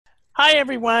Hi,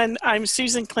 everyone. I'm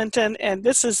Susan Clinton, and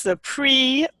this is the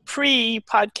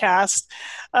pre-podcast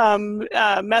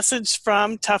message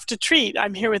from Tough to Treat.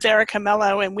 I'm here with Erica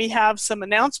Mello, and we have some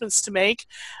announcements to make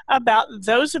about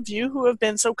those of you who have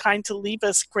been so kind to leave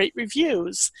us great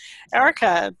reviews.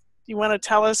 Erica, you want to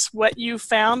tell us what you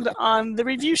found on the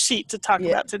review sheet to talk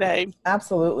about today?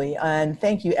 Absolutely. And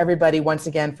thank you, everybody, once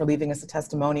again, for leaving us a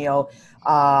testimonial.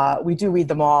 We do read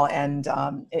them all, and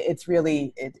it's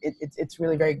really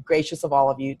very gracious of all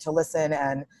of you to listen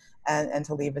and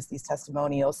to leave us these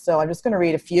testimonials. So I'm just going to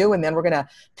read a few, and then we're going to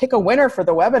pick a winner for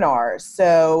the webinar.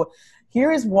 So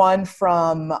here is one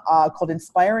from called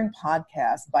Inspiring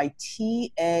Podcast by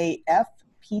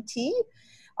TAFPT.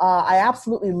 I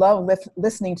absolutely love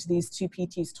listening to these two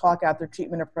PTs talk out their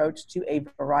treatment approach to a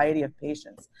variety of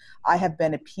patients. I have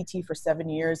been a PT for 7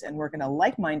 years and work in a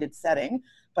like-minded setting,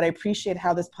 but I appreciate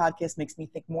how this podcast makes me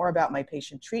think more about my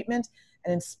patient treatment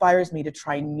and inspires me to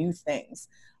try new things.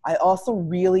 I also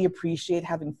really appreciate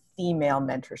having female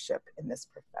mentorship in this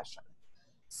profession.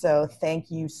 So thank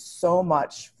you so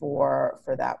much for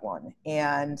that one.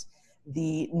 And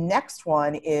the next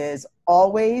one is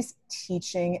Always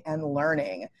Teaching and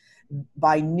Learning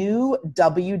by New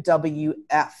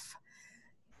WWF.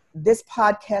 This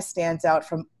podcast stands out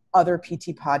from other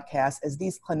PT podcasts as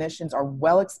these clinicians are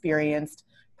well experienced,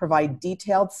 provide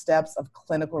detailed steps of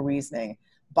clinical reasoning.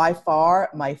 By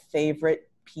far, my favorite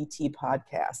PT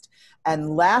podcast.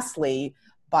 And lastly,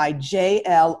 by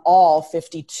JL All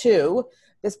 52,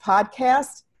 this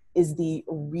podcast is the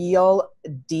real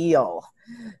deal.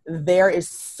 There is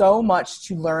so much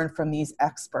to learn from these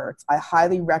experts. I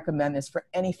highly recommend this for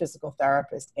any physical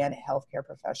therapist and healthcare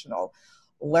professional.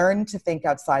 Learn to think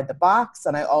outside the box,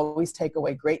 and I always take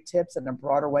away great tips and a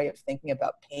broader way of thinking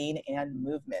about pain and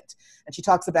movement. And she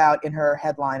talks about in her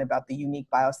headline about the unique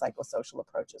biopsychosocial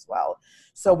approach as well.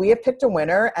 So we have picked a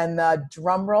winner, and the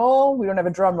drum roll, we don't have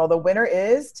a drum roll, the winner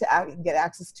is to get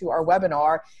access to our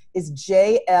webinar is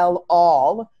JL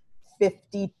All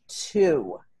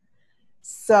 52.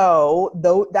 So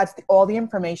that's all the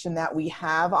information that we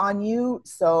have on you.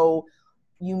 So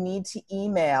you need to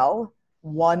email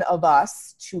one of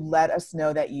us to let us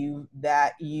know that you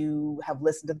have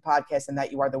listened to the podcast and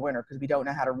that you are the winner, because we don't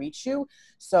know how to reach you.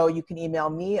 So you can email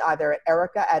me either at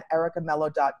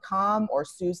erica@ericamello.com or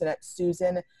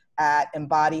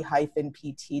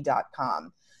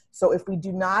susan@embody-pt.com. So if we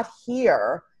do not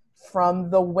hear from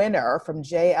the winner, from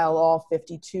JL All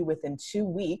 52 within 2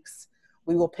 weeks,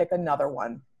 we will pick another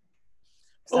one.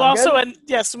 We'll also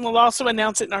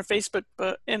announce it in our Facebook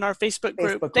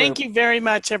group. Thank you very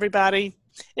much, everybody.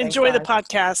 Enjoy the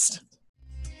podcast.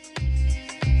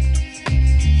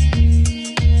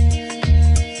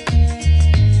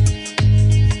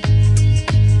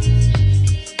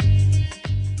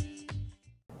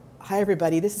 Hi,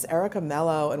 everybody. This is Erica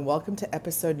Mello, and welcome to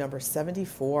episode number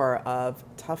 74 of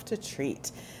Tough to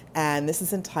Treat. And this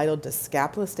is entitled, Does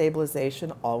Scapula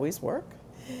Stabilization Always Work?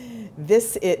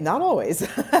 Not always.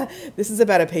 This is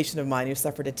about a patient of mine who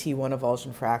suffered a T1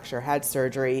 avulsion fracture, had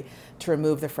surgery to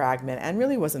remove the fragment, and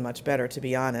really wasn't much better, to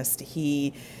be honest.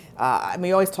 We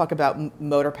always talk about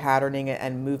motor patterning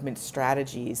and movement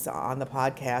strategies on the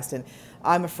podcast, and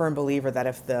I'm a firm believer that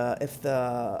if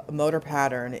the motor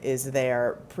pattern is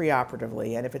there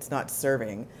preoperatively, and if it's not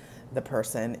serving the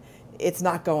person, it's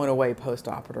not going away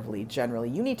post-operatively.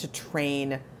 Generally, you need to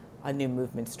train a new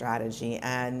movement strategy,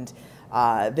 and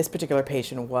this particular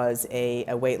patient was a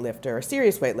weightlifter, a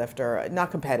serious weightlifter, not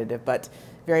competitive, but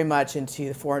very much into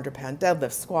the 400-pound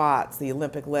deadlift, squats, the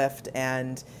Olympic lift,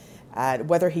 and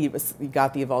whether he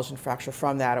got the avulsion fracture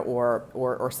from that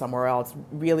or somewhere else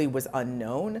really was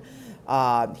unknown.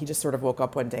 He just sort of woke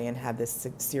up one day and had this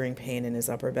searing pain in his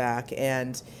upper back,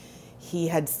 and he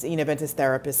had been to his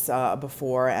therapist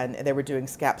before, and they were doing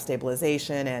scap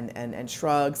stabilization and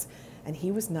shrugs, and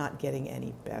he was not getting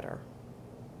any better.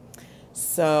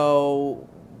 So,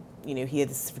 he had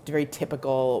this very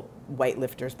typical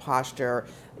weightlifter's posture,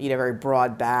 very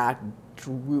broad back,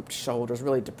 drooped shoulders,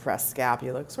 really depressed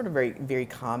scapula, sort of very, very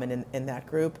common in that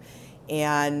group.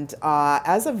 And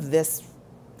as of this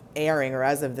airing, or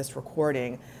as of this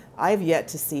recording, I've yet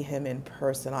to see him in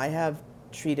person. I have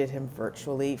treated him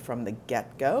virtually from the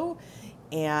get-go.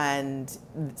 And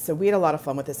so we had a lot of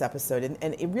fun with this episode.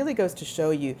 And it really goes to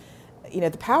show you,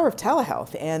 the power of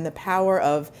telehealth and the power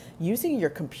of using your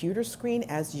computer screen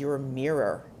as your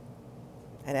mirror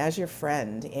and as your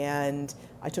friend, and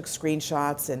I took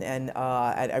screenshots and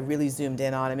I really zoomed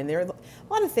in on him. And there are a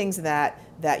lot of things that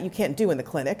you can't do in the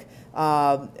clinic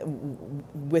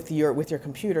with your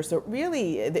computer. So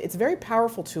really, it's a very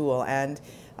powerful tool, and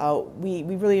we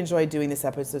really enjoyed doing this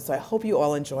episode. So I hope you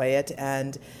all enjoy it.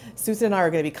 And Susan and I are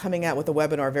going to be coming out with a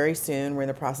webinar very soon. We're in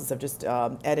the process of just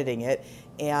editing it,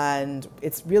 and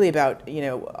it's really about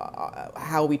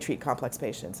how we treat complex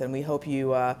patients. And we hope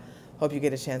you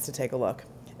get a chance to take a look.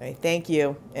 All right, thank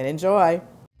you and enjoy.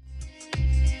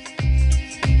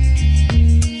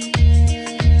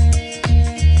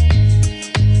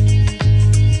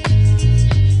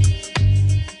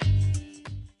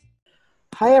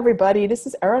 Hi, everybody. This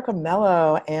is Erica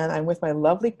Mello, and I'm with my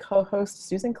lovely co-host,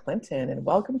 Susan Clinton, and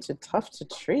welcome to Tough to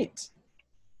Treat.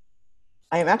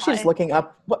 I am actually just looking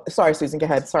up. Sorry, Susan, go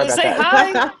ahead. Sorry about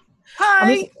that.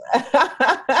 Hi.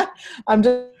 Hi. I'm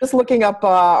just looking up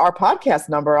our podcast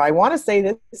number. I want to say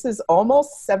that this is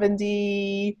almost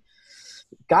 70.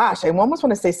 Gosh, I almost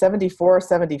want to say 74 or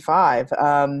 75.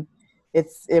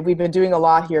 We've been doing a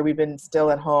lot here. We've been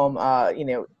still at home,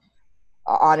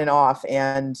 on and off,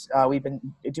 and we've been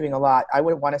doing a lot. I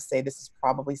would want to say this is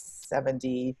probably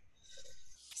 70,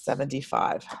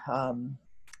 75.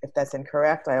 If that's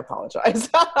incorrect, I apologize.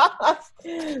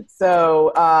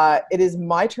 So it is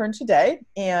my turn today,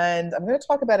 and I'm going to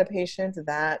talk about a patient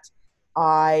that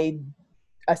I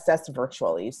assessed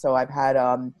virtually. So I've had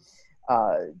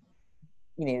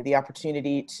the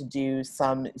opportunity to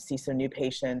see some new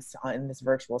patients in this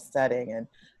virtual setting, and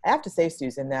I have to say,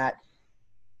 Susan, that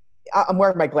I'm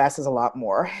wearing my glasses a lot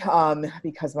more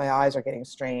because my eyes are getting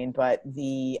strained, but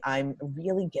I'm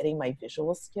really getting my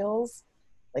visual skills,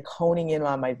 like honing in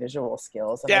on my visual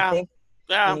skills. And I think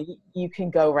you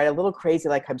can go a little crazy,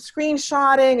 like I'm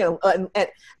screenshotting and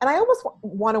I almost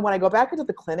want to, when I go back into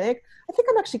the clinic, I think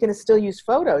I'm actually going to still use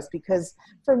photos, because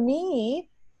for me,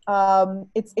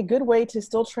 it's a good way to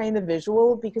still train the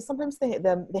visual, because sometimes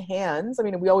the hands,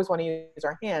 we always want to use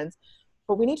our hands,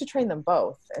 but we need to train them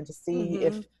both and to see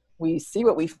if we see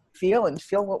what we feel and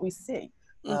feel what we see.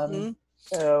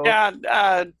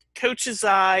 Coach's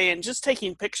eye and just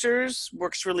taking pictures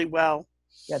works really well.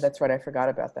 Yeah, that's right. I forgot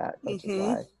about that. Coach's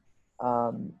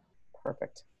eye.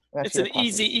 Perfect. It's an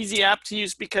easy app to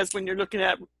use, because when you're looking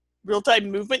at real-time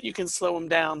movement, you can slow them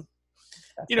down.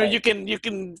 That's right. You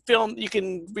can film, you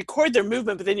can record their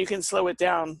movement, but then you can slow it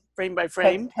down frame by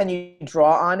frame. Can you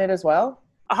draw on it as well?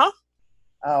 Uh-huh.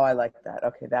 Oh, I like that.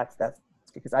 Okay, that's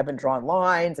because I've been drawing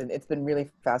lines, and it's been really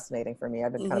fascinating for me.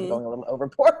 I've been kind of going a little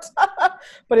overboard,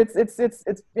 but it's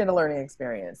been a learning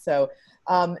experience. So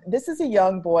this is a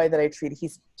young boy that I treated.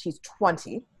 He's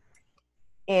 20,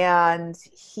 and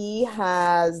he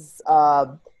has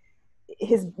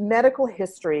his medical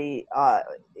history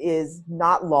is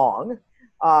not long,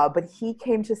 but he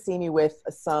came to see me with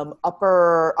some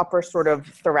upper sort of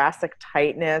thoracic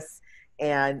tightness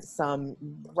and some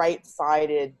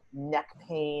right-sided neck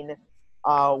pain.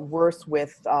 Worse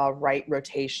with right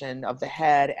rotation of the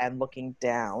head and looking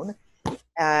down.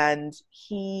 And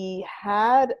he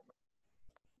had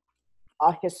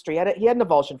a history. He had an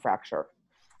avulsion fracture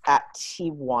at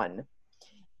T1.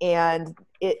 And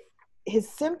his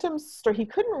symptoms, he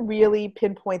couldn't really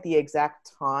pinpoint the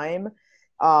exact time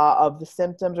of the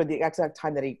symptoms or the exact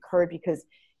time that it occurred, because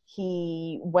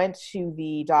he went to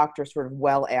the doctor sort of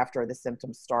well after the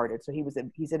symptoms started. So he's a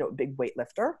big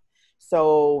weightlifter.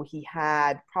 So he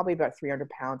had probably about 300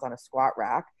 pounds on a squat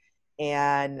rack,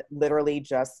 and literally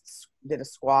just did a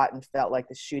squat and felt like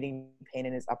the shooting pain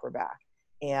in his upper back.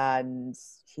 And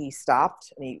he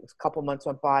stopped, and a couple months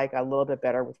went by, got a little bit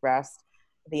better with rest.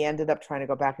 He ended up trying to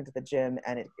go back into the gym,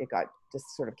 and it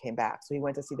just sort of came back. So he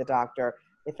went to see the doctor.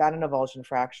 They found an avulsion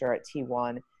fracture at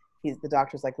T1. The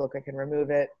doctor's like, look, I can remove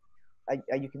it.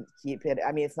 You can keep it.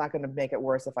 It's not going to make it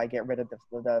worse if I get rid of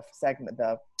the segment,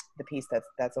 the piece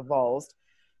that's avulsed.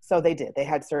 So they did. They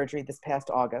had surgery this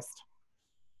past August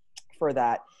for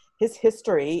that. His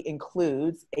history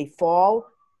includes a fall.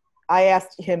 I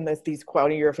asked him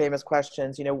one of your famous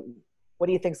questions, what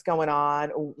do you think's going on?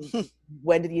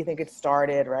 When did you think it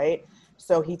started, right?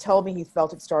 So he told me he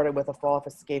felt it started with a fall off a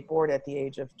skateboard at the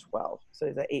age of 12. So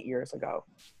it was 8 years ago.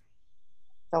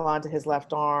 Fell onto his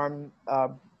left arm,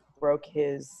 broke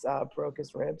his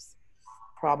ribs.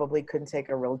 Probably couldn't take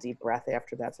a real deep breath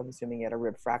after that, so I'm assuming he had a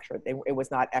rib fracture. It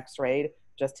was not x-rayed,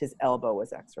 just his elbow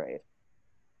was x-rayed.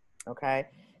 Okay.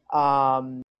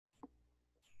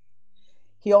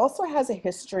 He also has a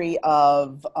history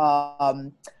of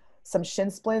some shin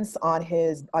splints on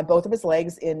both of his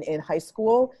legs in high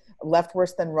school, left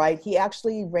worse than right. He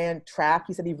actually ran track.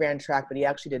 He said he ran track, but he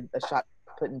actually did a shot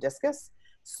put in discus.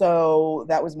 So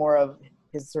that was more of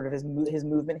his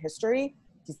movement history.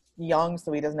 he's young,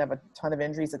 so he doesn't have a ton of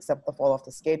injuries except the fall off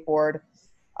the skateboard.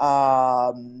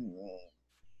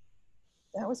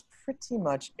 That was pretty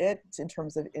much it in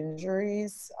terms of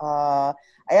injuries. I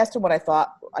asked him what I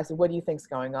thought. I said, what do you think's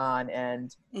going on?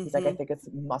 And he's like, I think it's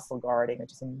muscle guarding.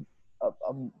 It's just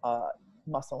a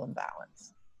muscle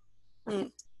imbalance.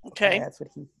 Okay. And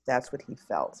that's what he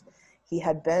felt. He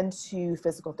had been to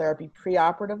physical therapy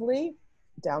pre-operatively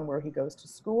down where he goes to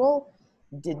school,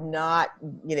 did not,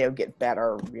 get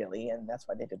better really. And that's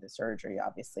why they did the surgery,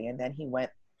 obviously. And then he went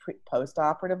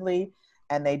post-operatively,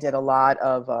 and they did a lot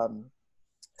of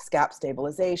scap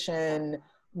stabilization,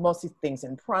 mostly things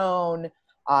in prone,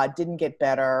 didn't get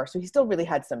better. So he still really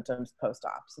had symptoms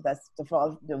post-op. So that's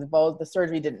the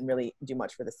surgery didn't really do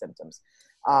much for the symptoms.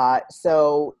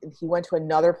 So he went to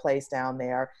another place down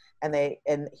there, and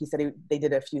he said they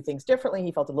did a few things differently.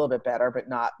 He felt a little bit better, but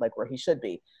not like where he should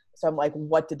be. So I'm like,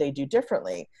 what did they do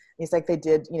differently? And he's like, they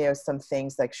did, some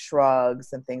things like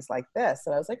shrugs and things like this.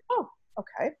 And I was like, oh,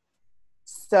 okay.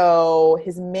 So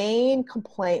his main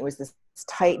complaint was this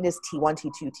tightness, T1,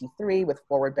 T2, T3, with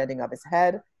forward bending of his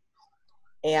head.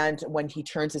 And when he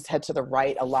turns his head to the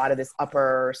right, a lot of this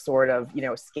upper sort of,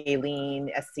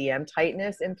 scalene SCM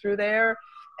tightness in through there.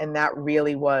 And that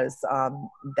really was,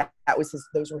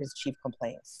 those were his chief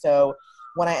complaints. So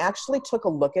when I actually took a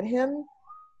look at him,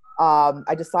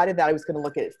 I decided that I was going to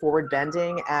look at forward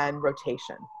bending and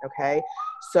rotation. Okay.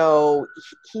 So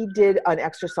he did an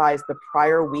exercise the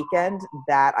prior weekend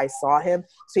that I saw him.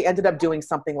 So he ended up doing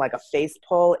something like a face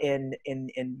pull in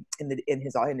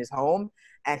his home,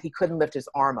 and he couldn't lift his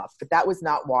arm up, but that was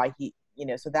not why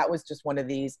so that was just one of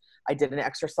these, I did an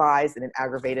exercise and it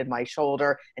aggravated my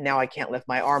shoulder and now I can't lift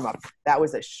my arm up. That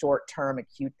was a short-term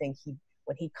acute thing.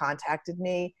 When he contacted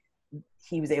me,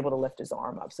 he was able to lift his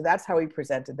arm up. So that's how he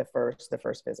presented the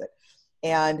first visit.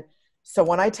 And so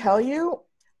when I tell you,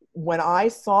 when I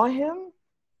saw him,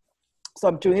 so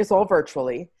I'm doing this all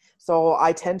virtually. So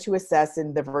I tend to assess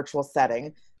in the virtual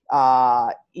setting,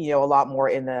 a lot more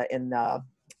in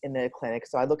the clinic.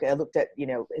 So I looked at,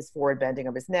 his forward bending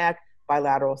of his neck,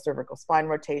 bilateral cervical spine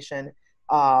rotation,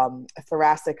 a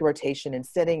thoracic rotation in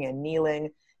sitting and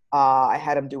kneeling. I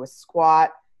had him do a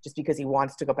squat just because he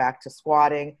wants to go back to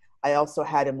squatting. I also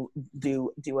had him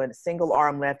do a single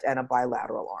arm lift and a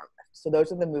bilateral arm lift. So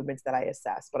those are the movements that I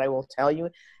assess. But I will tell you,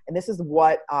 and this is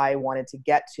what I wanted to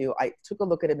get to, I took a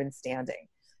look at him in standing.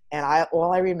 And I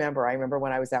remember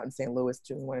when I was out in St. Louis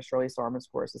doing one of Shirley Sarman's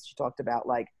courses, she talked about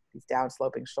like these down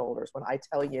sloping shoulders. When I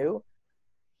tell you,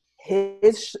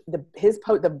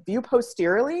 the view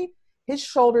posteriorly, his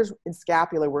shoulders and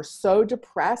scapula were so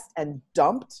depressed and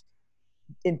dumped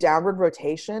in downward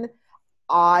rotation.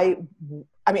 I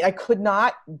could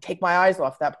not take my eyes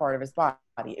off that part of his body.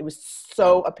 It was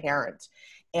so apparent.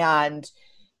 And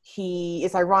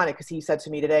it's ironic because he said to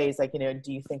me today, he's like,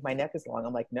 do you think my neck is long?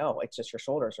 I'm like, no, it's just your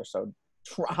shoulders are so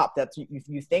dropped. That's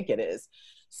you think it is.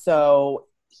 So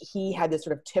he had this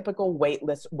sort of typical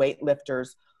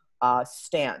weightlifter's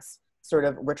stance, sort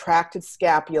of retracted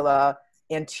scapula,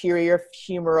 anterior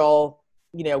femoral,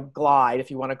 glide, if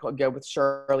you want to go with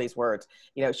Shirley's words.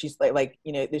 She's like,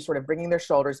 they're sort of bringing their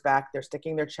shoulders back, they're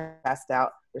sticking their chest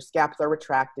out, their scapula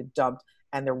retracted, dumped,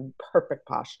 and they're perfect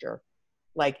posture.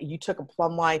 Like if you took a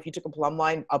plumb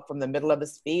line up from the middle of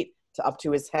his feet to up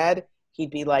to his head, he'd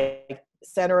be like,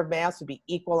 center of mass would be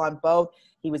equal on both.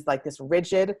 He was like this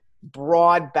rigid,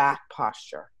 broad back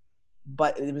posture.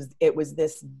 But it was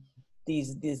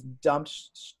these dumped,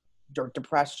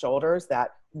 depressed shoulders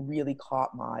that really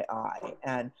caught my eye.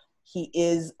 And he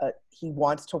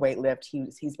wants to weight lift.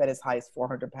 He's been as high as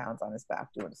 400 pounds on his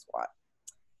back doing a squat.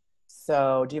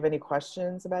 So do you have any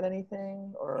questions about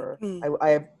anything? Or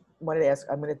I wanted to ask,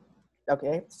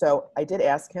 okay. So I did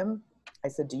ask him, I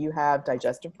said, do you have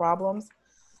digestive problems?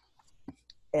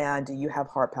 And do you have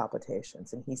heart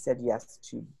palpitations? And he said yes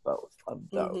to both of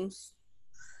those.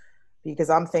 Because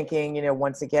I'm thinking,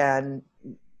 once again,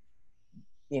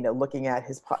 looking at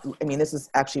this is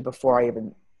actually before I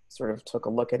even sort of took a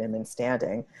look at him in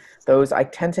standing. I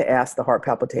tend to ask the heart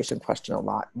palpitation question a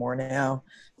lot more now.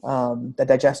 The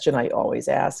digestion I always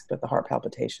ask, but the heart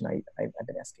palpitation I've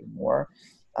been asking more.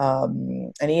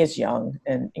 And he is young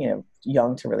and,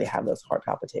 young to really have those heart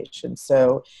palpitations.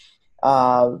 So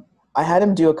I had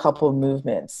him do a couple of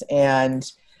movements, and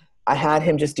I had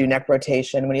him just do neck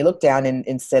rotation. When he looked down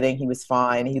in sitting, he was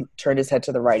fine. He turned his head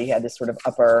to the right. He had this sort of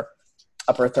upper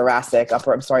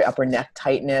neck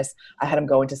tightness. I had him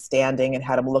go into standing and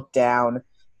had him look down,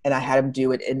 and I had him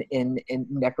do it in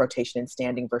neck rotation in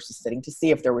standing versus sitting to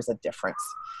see if there was a difference.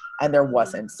 And there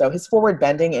wasn't. So his forward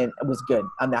bending was good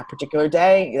on that particular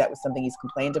day. That was something he's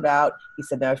complained about. He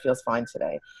said, no, it feels fine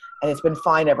today. and it's been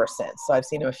fine ever since. So I've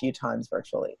seen him a few times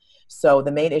virtually. So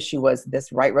the main issue was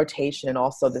this right rotation, and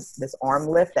also this arm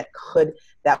lift that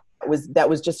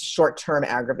was just short-term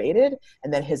aggravated,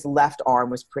 and then his left arm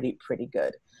was pretty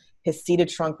good. His seated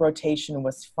trunk rotation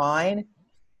was fine.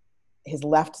 His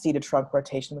left seated trunk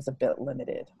rotation was a bit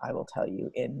limited, I will tell you,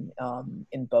 in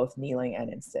both kneeling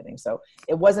and in sitting. So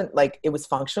it wasn't like it was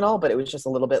functional, but it was just a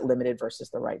little bit limited versus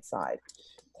the right side.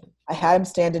 I had him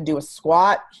stand and do a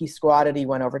squat. He squatted. He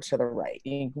went over to the right.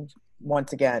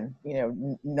 Once again,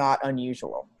 not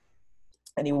unusual.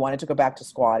 And he wanted to go back to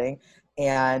squatting,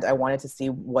 and I wanted to see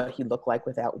what he looked like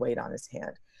without weight on his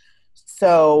hand.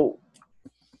 So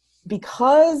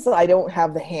because I don't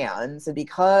have the hands, and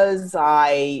because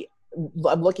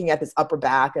I'm looking at this upper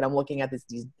back, and I'm looking at these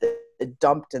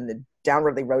dumped and the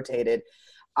downwardly rotated,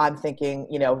 I'm thinking,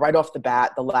 right off the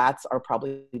bat, the lats are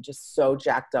probably just so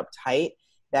jacked up tight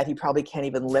that he probably can't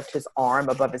even lift his arm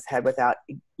above his head without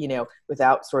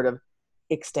sort of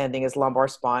extending his lumbar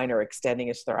spine or extending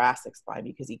his thoracic spine,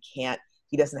 because he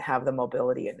doesn't have the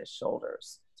mobility in his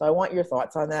shoulders. So I want your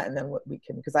thoughts on that, and then we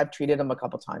can, because I've treated him a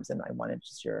couple times, and I wanted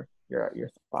just your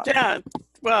thoughts. Yeah,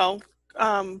 well,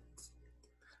 I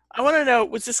want to know,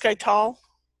 was this guy tall?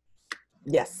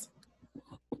 Yes.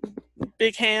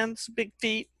 Big hands, big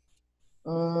feet?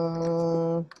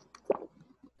 Not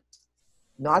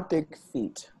big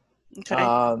feet.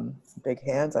 Okay. Big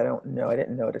hands, I don't know. I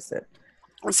didn't notice it.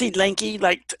 Is he lanky?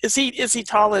 Like, is he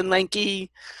tall and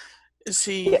lanky? Is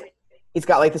he? Yeah. He's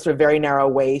got like this sort of very narrow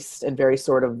waist and very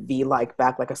sort of V-like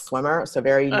back, like a swimmer. So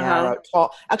very narrow,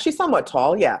 tall, actually somewhat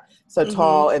tall. Yeah. So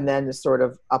tall, and then just sort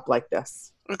of up like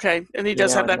this. Okay. And he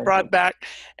does have that broad back.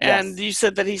 And yes. You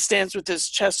said that he stands with his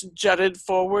chest jutted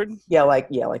forward. Yeah. Like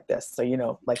this. So,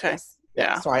 like this.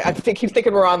 Yeah. Sorry. I keep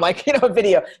thinking we're on like, a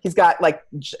video. He's got like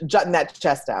jutting that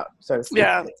chest out, so to speak.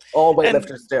 Yeah. All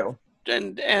weightlifters do.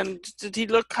 And did he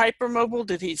look hypermobile?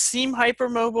 Did he seem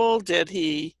hypermobile? Did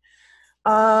he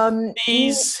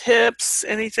knees, hips,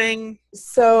 anything?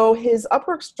 So his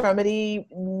upper extremity,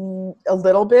 a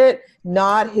little bit,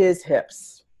 not his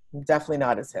hips. Definitely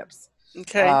not his hips.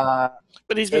 Okay.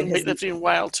 But he's been weightlifting a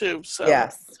while too. So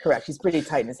yes, correct. He's pretty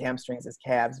tight in his hamstrings, his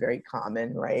calves, very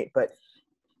common, right?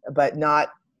 But not.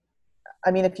 I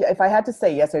mean, if I had to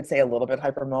say yes, I'd say a little bit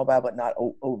hypermobile, but not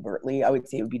overtly. I would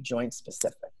say it would be joint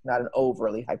specific, not an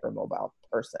overly hypermobile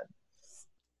person.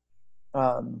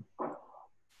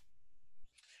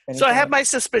 So I have my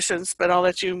suspicions, but I'll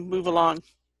let you move along.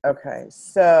 Okay,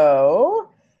 so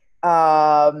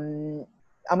I'm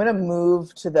going to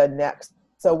move to the next.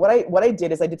 So what I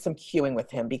did is I did some cueing with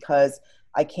him, because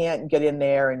I can't get in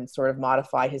there and sort of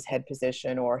modify his head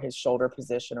position or his shoulder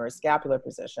position or his scapular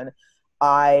position.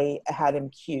 I had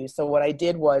him cue. So what I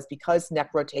did was, because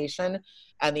neck rotation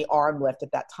and the arm lift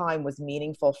at that time was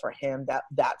meaningful for him,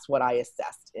 that's what I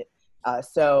assessed it.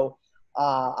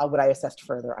 What I assessed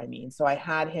further, I mean. So I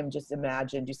had him just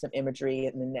do some imagery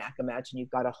in the neck. Imagine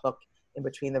you've got a hook in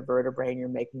between the vertebrae and you're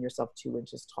making yourself 2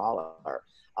 inches taller.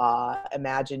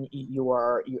 Imagine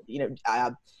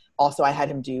also I had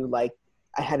him do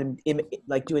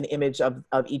do an image of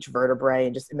each vertebrae,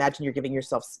 and just imagine you're giving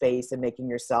yourself space and making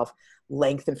yourself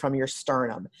lengthen from your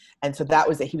sternum. And so that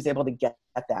was it. He was able to get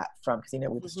that from, because he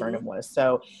knew where the sternum was.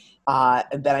 So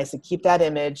and then I said, keep that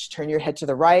image, turn your head to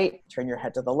the right, turn your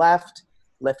head to the left,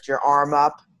 lift your arm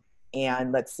up,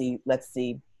 and let's see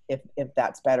if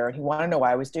that's better. And he wanted to know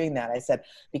why I was doing that. I said,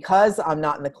 because I'm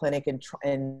not in the clinic and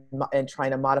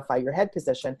trying to modify your head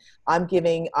position, I'm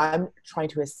trying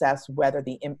to assess whether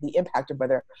the impact of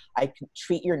whether I can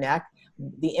treat your neck,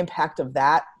 the impact of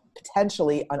that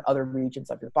potentially on other regions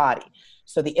of your body.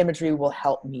 So the imagery will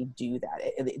help me do that.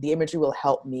 The imagery will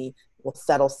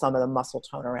settle some of the muscle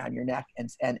tone around your neck and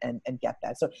get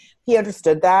that. So he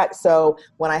understood that. So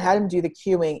when I had him do the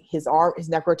cueing, his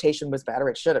neck rotation was better.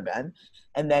 It should have been.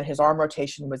 And then his arm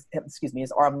rotation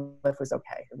his arm lift was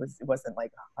okay. It wasn't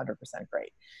like 100%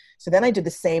 great. So then I did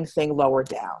the same thing lower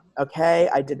down. Okay.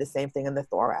 I did the same thing in the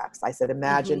thorax. I said,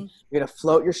 imagine you're going to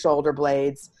float your shoulder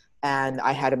blades, and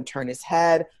I had him turn his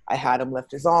head. I had him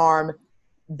lift his arm.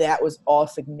 That was all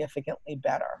significantly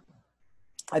better.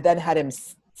 I then had him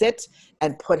sit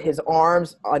and put his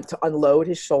arms on to unload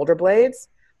his shoulder blades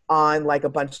on like a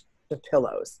bunch of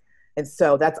pillows. And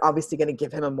so that's obviously going to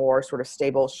give him a more sort of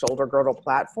stable shoulder girdle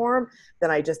platform. Then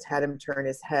I just had him turn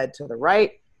his head to the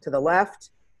right, to the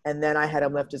left, and then I had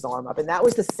him lift his arm up. And that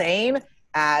was the same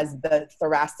as the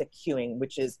thoracic cueing,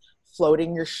 which is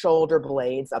floating your shoulder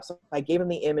blades up. So I gave him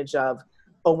the image of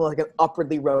almost like an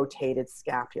upwardly rotated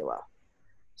scapula.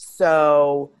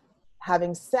 So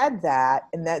having said that,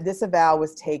 and that this eval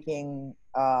was taking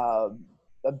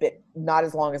a bit, not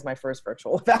as long as my first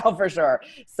virtual eval for sure.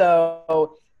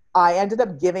 So I ended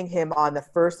up giving him on the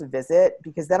first visit,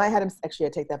 because then I had him, actually I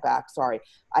take that back, sorry.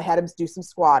 I had him do some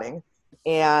squatting,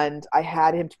 and I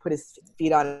had him to put his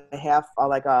feet on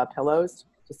pillows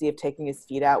to see if taking his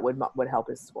feet out would help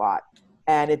his squat.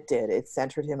 And it did. It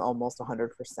centered him almost 100%.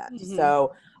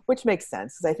 So, which makes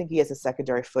sense, because I think he has a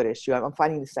secondary foot issue. I'm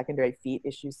finding the secondary feet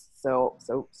issues so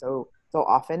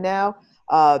often now.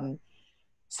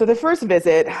 So the first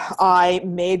visit, I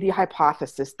made the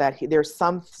hypothesis that there's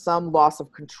some loss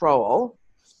of control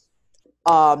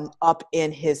up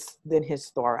in his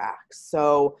thorax.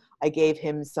 So I gave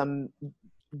him some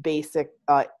basic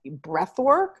breath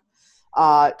work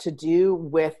to do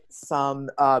with some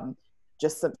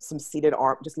seated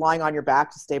arm, just lying on your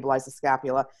back to stabilize the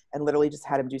scapula, and literally just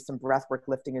had him do some breath work,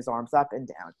 lifting his arms up and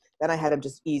down. Then I had him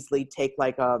just easily take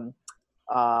like a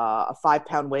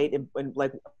 5-pound weight and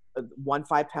like 1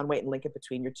 5-pound weight and link it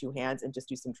between your two hands and just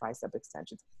do some tricep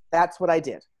extensions. That's what I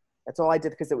did. That's all I did,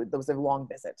 because it was a long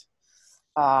visit.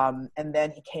 And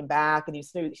then he came back and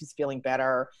he's feeling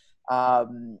better. So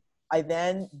I'm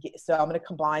going to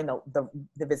combine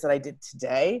the visit I did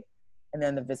today and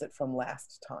then the visit from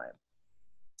last time.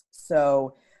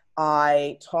 So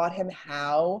I taught him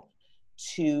how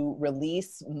to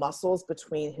release muscles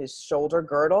between his shoulder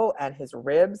girdle and his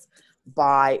ribs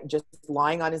by just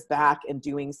lying on his back and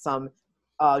doing some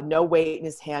no weight in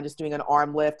his hand, just doing an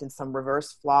arm lift and some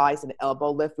reverse flies and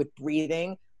elbow lift with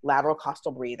breathing, lateral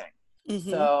costal breathing.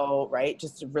 So, right,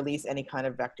 just to release any kind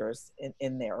of vectors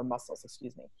in there, or muscles,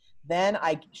 excuse me. Then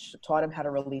I taught him how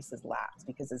to release his lats,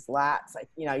 because his lats,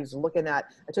 I was looking at,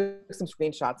 I took some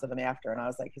screenshots of him after, and I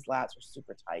was like, his lats were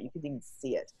super tight. You couldn't even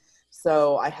see it.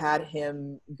 So I had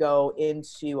him go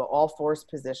into all fours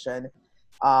position,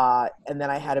 and then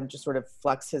I had him just sort of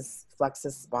flex his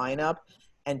spine up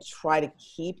and try to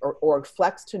keep, or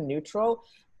flex to neutral.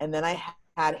 And then I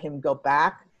had him go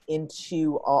back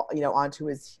into onto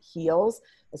his heels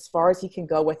as far as he can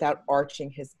go without arching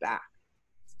his back.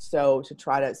 So to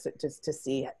try to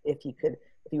see if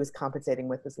he was compensating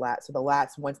with his lats. So the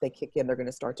lats, once they kick in, they're going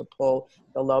to start to pull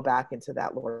the low back into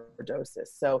that lordosis.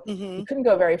 So he couldn't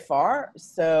go very far.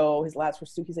 So his lats were,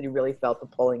 he said he really felt the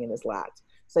pulling in his lats.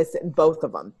 So I said, both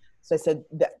of them. So I said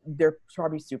that they're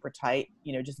probably super tight,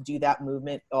 just do that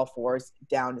movement, all fours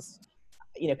down,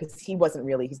 because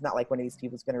he's not like one of these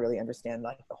people who's going to really understand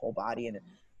like the whole body and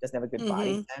doesn't have a good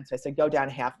body sense. So I said, go down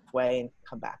halfway and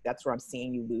come back. That's where I'm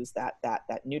seeing you lose that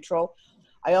neutral.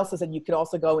 I also said, you could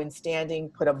also go in standing,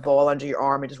 put a ball under your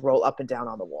arm and just roll up and down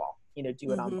on the wall,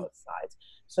 do it on both sides.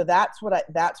 So that's what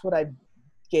I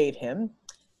gave him.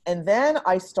 And then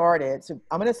I started, so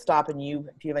I'm going to stop, and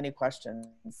if you have any questions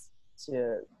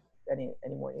any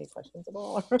questions at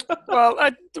all?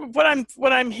 Well,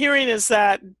 what I'm hearing is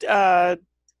that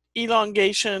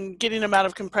elongation, getting him out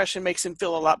of compression, makes him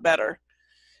feel a lot better.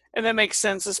 And that makes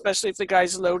sense, especially if the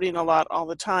guy's loading a lot all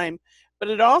the time. But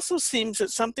it also seems that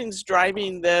something's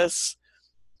driving this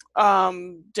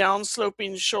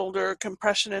down-sloping shoulder,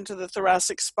 compression into the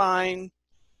thoracic spine,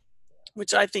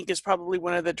 which I think is probably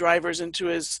one of the drivers into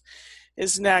his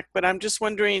neck. But I'm just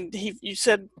wondering, you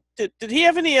said, did he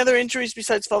have any other injuries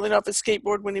besides falling off a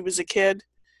skateboard when he was a kid?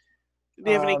 Did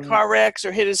he have any car wrecks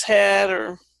or hit his head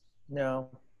or? No.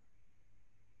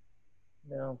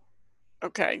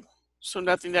 Okay. So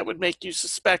nothing that would make you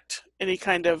suspect any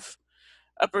kind of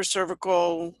upper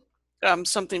cervical,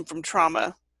 something from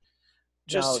trauma.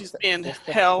 He's being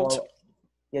held.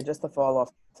 Just to fall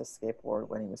off the skateboard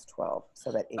when he was 12.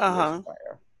 So that 8 years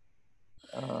prior.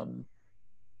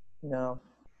 No.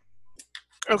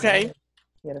 Okay.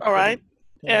 All right.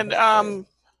 And I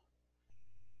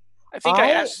think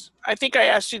I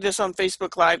asked you this on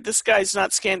Facebook Live. This guy's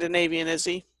not Scandinavian, is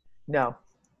he? No.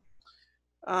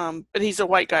 But he's a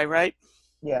white guy, right?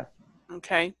 Yeah.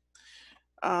 Okay.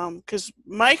 Because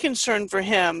my concern for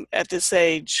him at this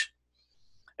age,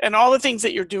 and all the things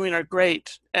that you're doing are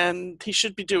great, and he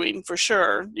should be doing for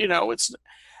sure.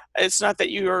 It's not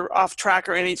that you're off track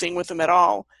or anything with him at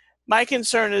all. My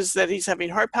concern is that he's having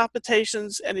heart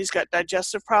palpitations and he's got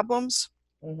digestive problems.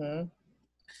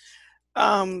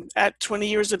 At 20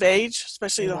 years of age,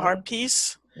 especially the heart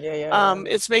piece. Yeah.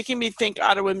 It's making me think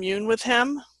autoimmune with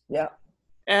him. Yeah.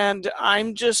 And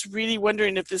I'm just really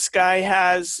wondering if this guy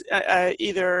has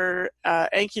either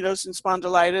ankylosing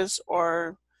spondylitis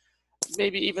or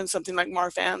maybe even something like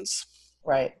Marfan's.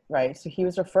 Right. So he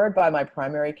was referred by my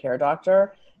primary care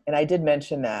doctor, and I did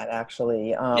mention that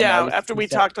actually. After we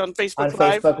talked on Facebook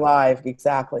Live. Facebook Live,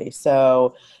 exactly.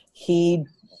 So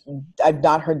I've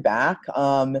not heard back,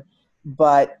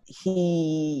 but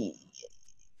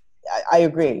I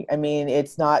agree. I mean,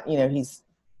 it's not, he's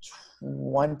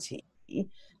 20,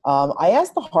 I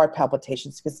asked the heart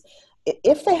palpitations because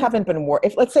if they haven't been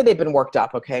if let's say they've been worked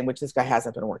up, okay, which this guy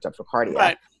hasn't been worked up for cardiac,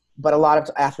 Right. but a lot of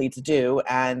athletes do,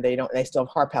 and they still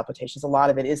have heart palpitations. A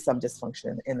lot of it is some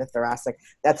dysfunction in the thoracic.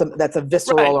 That's a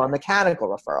visceral or mechanical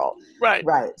referral. Right.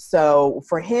 Right. So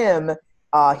for him,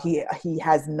 he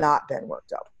has not been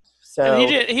worked up. So and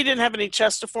he didn't have any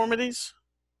chest deformities?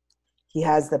 He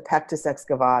has the pectus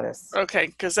excavatus. Okay,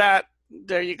 because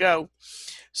there you go.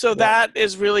 So that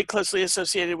is really closely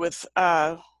associated with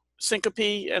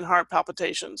syncope and heart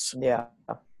palpitations. Yeah.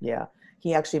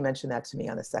 He actually mentioned that to me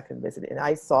on the second visit, and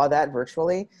I saw that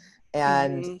virtually.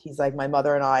 And he's like, my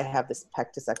mother and I have this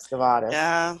pectus excavatus.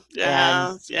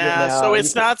 Yeah. So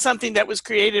it's not something that was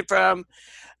created from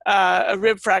a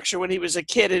rib fracture when he was a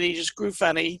kid and he just grew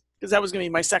funny, because that was going to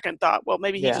be my second thought. Well,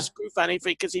 maybe he just grew funny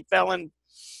because he fell and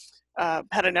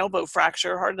had an elbow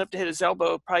fracture, hard enough to hit his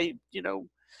elbow, probably,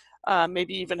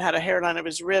 maybe even had a hairline of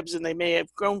his ribs and they may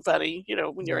have grown funny,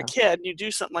 when you're a kid and you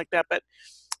do something like that. But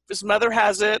if his mother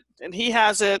has it and he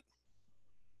has it,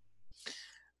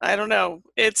 I don't know.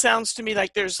 It sounds to me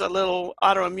like there's a little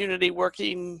autoimmunity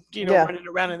working, running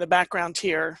around in the background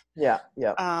here. Yeah.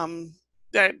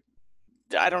 That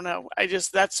I don't know.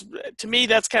 To me,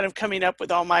 that's kind of coming up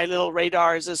with all my little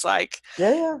radars is like,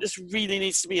 this really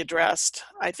needs to be addressed,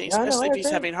 I think, especially if he's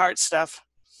having heart stuff.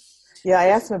 Yeah, I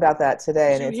asked him about that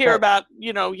today. And you hear about,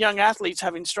 young athletes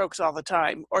having strokes all the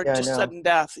time, or just sudden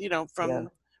death,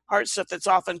 from heart stuff that's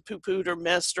often poo-pooed or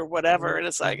missed or whatever. And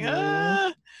it's like,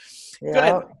 good.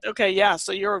 Okay,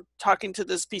 so you're talking to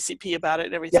this PCP about it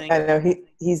and everything. Yeah, I know.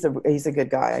 He's a good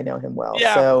guy. I know him well.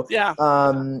 Yeah, so,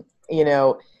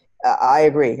 I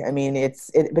agree. I mean,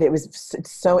 but it was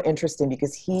so interesting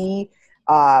because he,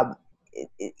 not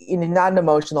an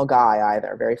emotional guy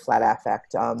either. Very flat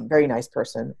affect. Very nice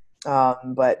person.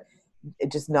 But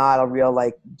just not a real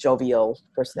jovial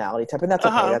personality type, and that's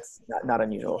okay. That's not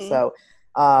unusual. So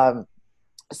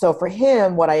for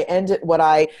him, let's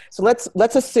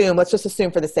just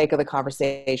assume for the sake of the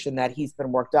conversation that he's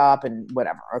been worked up and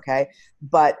whatever. Okay.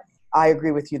 But I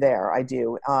agree with you there. I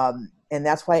do. And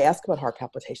that's why I ask about heart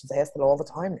palpitations. I ask it all the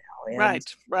time now. And,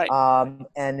 right.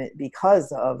 And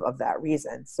because of that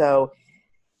reason. So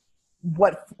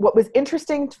what was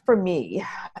interesting for me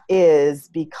is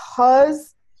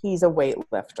because he's a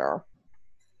weightlifter,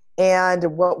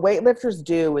 and what weightlifters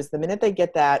do is the minute they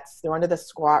get they're under the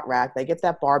squat rack, they get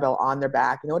that barbell on their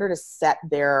back in order to set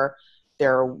their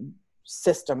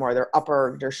system or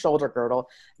their shoulder girdle,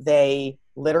 they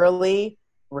literally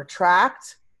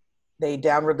retract, they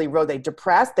downwardly row, they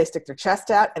depress, they stick their chest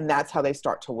out, and that's how they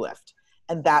start to lift.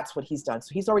 And that's what he's done.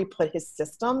 So he's already put his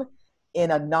system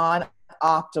in a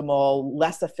non-optimal,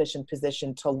 less efficient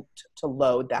position to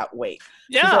load that weight.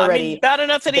 Yeah, bad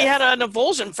enough that he had an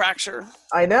avulsion fracture.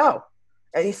 I know.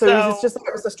 And so it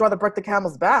was the straw that broke the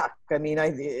camel's back. I mean,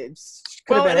 it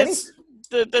could have been anything.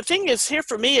 The thing is here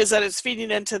for me is that it's feeding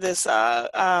into this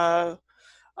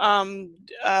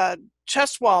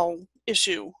chest wall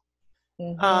issue.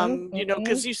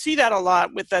 Because you see that a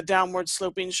lot with the downward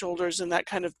sloping shoulders and that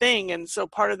kind of thing. And so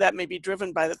part of that may be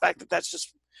driven by the fact that that's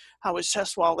just how his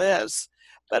chest wall is.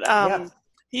 But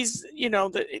he's,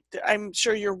 I'm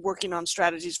sure you're working on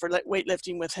strategies for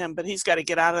weightlifting with him, but he's got to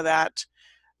get out of that.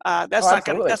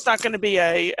 That's not going to be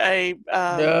a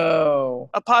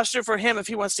posture for him if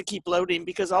he wants to keep loading,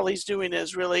 because all he's doing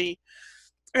is really,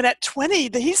 and at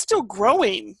 20, he's still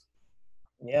growing.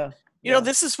 Yeah.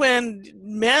 This is when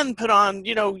men put on,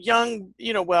 young,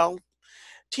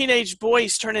 teenage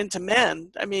boys turn into men.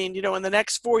 I mean, in the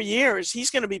next 4 years, he's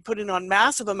going to be putting on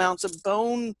massive amounts of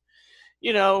bone,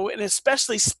 and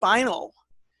especially spinal.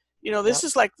 This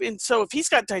is like, and so if he's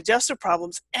got digestive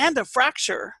problems and a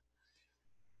fracture,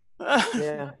 he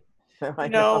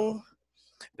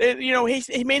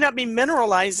may not be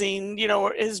mineralizing,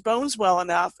 his bones well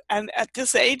enough. And at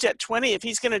this age, at 20, if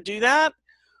he's going to do that,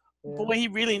 boy, he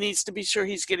really needs to be sure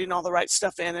he's getting all the right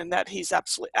stuff in and that he's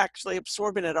actually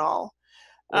absorbing it all.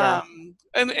 Yeah.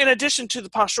 And in addition to the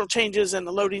postural changes and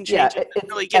the loading changes,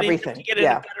 really getting him to get in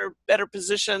a better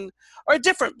position, or a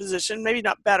different position, maybe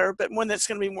not better, but one that's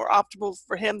going to be more optimal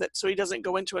for him, so he doesn't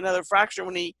go into another fracture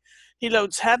when he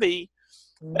loads heavy.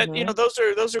 But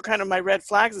those are kind of my red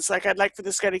flags. It's like, I'd like for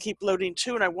this guy to keep loading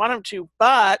too, and I want him to,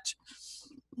 but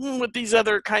with these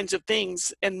other kinds of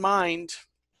things in mind.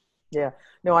 Yeah,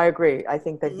 no, I agree. I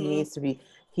think that he needs to be,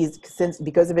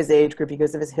 because of his age group,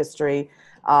 because of his history,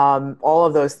 all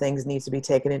of those things need to be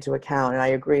taken into account. And I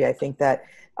agree. I think that,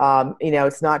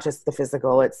 it's not just the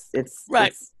physical, it's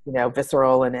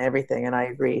visceral and everything. And I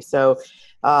agree. So,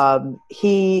 but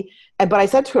I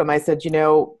said to him, I said,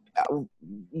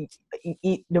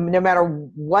 no matter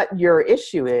what your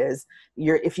issue is,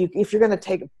 if you're going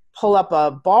to pull up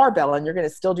a barbell and you're going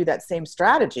to still do that same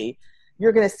strategy,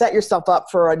 you're going to set yourself up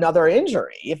for another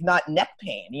injury, if not neck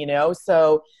pain,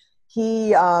 So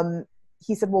he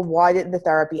said, well, why didn't the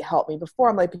therapy help me before?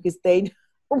 I'm like, because they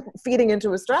were feeding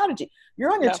into a strategy.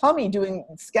 You're on your tummy doing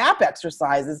scap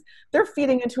exercises. They're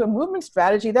feeding into a movement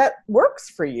strategy that works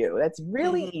for you. That's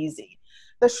really easy.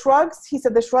 The shrugs, he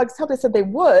said, the shrugs helped. I said they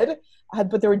would,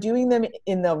 but they were doing them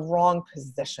in the wrong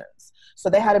positions. So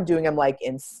they had him doing them like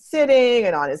in sitting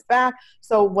and on his back.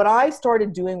 So what I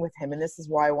started doing with him, and this is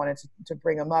why I wanted to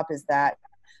bring him up, is that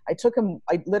I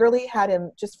literally had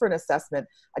him, just for an assessment,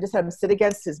 I just had him sit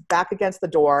his back against the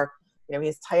door.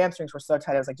 His hamstrings were so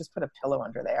tight. I was like, just put a pillow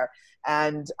under there.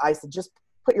 And I said, just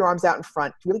put your arms out in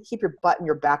front. Really keep your butt and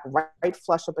your back right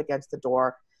flush up against the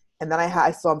door. And then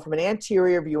I saw him from an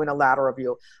anterior view and a lateral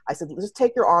view. I said, just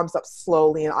take your arms up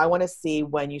slowly, and I want to see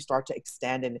when you start to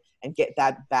extend and get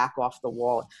that back off the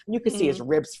wall. And you could see his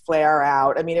ribs flare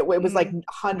out. I mean, it was like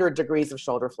 100 degrees of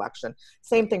shoulder flexion.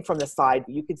 Same thing from the side.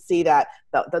 But you could see that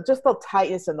just the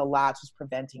tightness in the lats was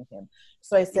preventing him.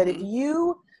 So I said, if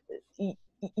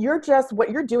what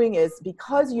you're doing is,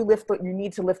 because you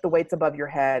need to lift the weights above your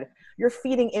head, you're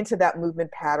feeding into that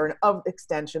movement pattern of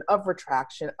extension, of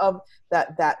retraction, of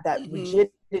that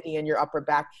rigidity in your upper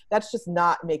back. That's just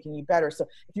not making you better. So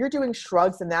if you're doing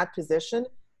shrugs in that position,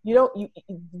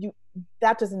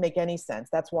 that doesn't make any sense.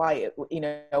 That's why it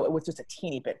was just a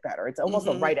teeny bit better. It's almost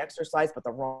the right exercise, but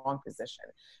the wrong position.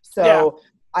 So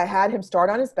I had him start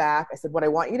on his back. I said, what I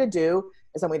want you to do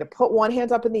is I'm going to put one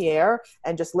hand up in the air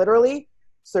and just literally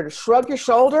sort of shrug your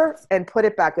shoulder and put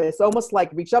it back. It's almost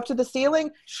like reach up to the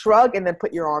ceiling, shrug, and then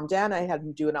put your arm down. I had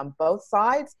him do it on both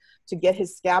sides to get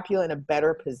his scapula in a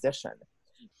better position.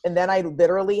 And then I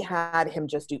literally had him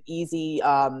just do easy,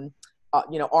 arm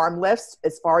lifts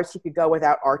as far as he could go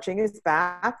without arching his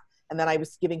back. And then I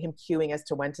was giving him cueing as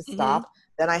to when to stop.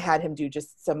 Then I had him do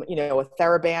just some, a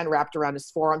TheraBand wrapped around his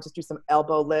forearm, just do some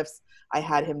elbow lifts. I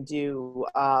had him do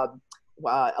a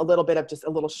little bit of just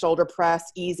a little shoulder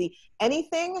press, easy.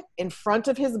 Anything in front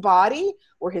of his body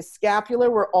where his scapula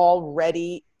were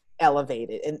already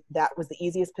elevated. And that was the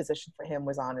easiest position for him,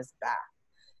 was on his back.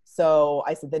 So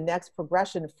I said, the next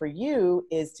progression for you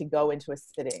is to go into a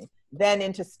sitting, then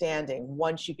into standing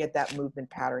once you get that movement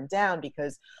pattern down,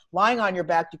 because lying on your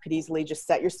back, you could easily just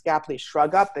set your scapula,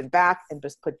 shrug up and back, and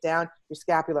just put down your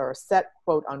scapula, or set,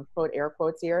 quote unquote, air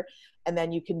quotes here. And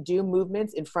then you can do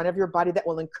movements in front of your body that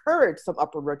will encourage some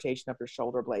upward rotation of your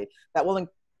shoulder blade, that will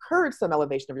encourage some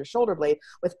elevation of your shoulder blade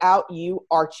without you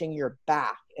arching your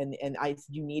back. And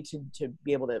you need to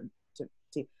be able to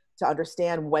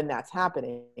understand when that's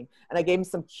happening. And I gave him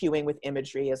some cueing with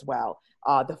imagery as well.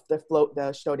 The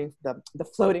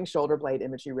floating shoulder blade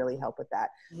imagery really helped with that.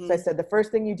 So I said, the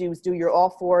first thing you do is do your all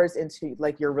fours into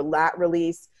like your lat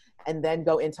release, and then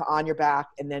go into on your back,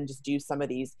 and then just do some of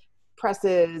these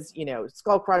presses,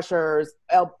 skull crushers,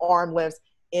 arm lifts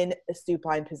in a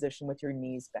supine position with your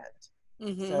knees bent.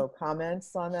 So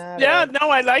comments on that? Yeah, no,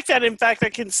 I like that. In fact, I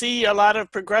can see a lot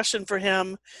of progression for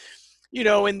him,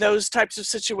 in those types of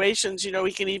situations. He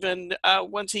can even,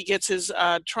 once he gets his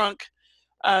trunk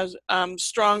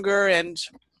stronger and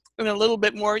a little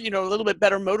bit more, a little bit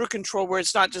better motor control, where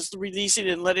it's not just releasing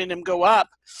and letting him go up,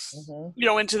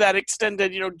 into that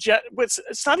extended, jet.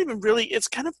 It's not even really, it's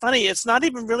kind of funny. It's not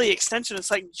even really extension. It's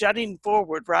like jutting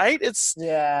forward, right? It's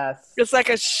like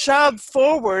a shove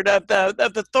forward of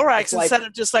the thorax instead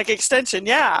of just like extension.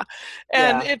 Yeah.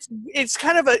 And it's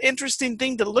kind of an interesting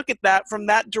thing to look at that from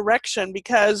that direction,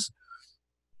 because,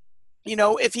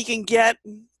 if he can get,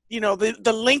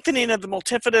 the lengthening of the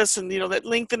multifidus and, that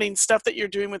lengthening stuff that you're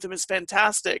doing with him is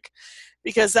fantastic,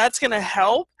 because that's going to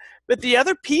help. But the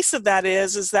other piece of that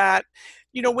is that,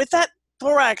 with that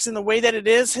thorax and the way that it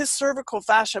is, his cervical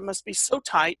fascia must be so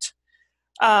tight.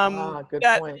 Good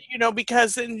point.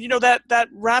 Because, that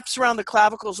wraps around the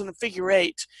clavicles in a figure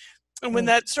 8. And when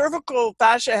that cervical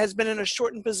fascia has been in a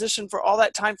shortened position for all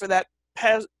that time, for that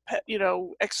excavatum,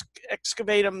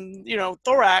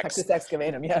 thorax. Texas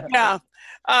excavatum, yeah. Yeah,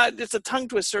 it's a tongue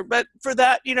twister. But for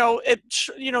that,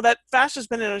 that fascia's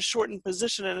been in a shortened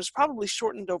position, and it's probably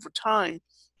shortened over time.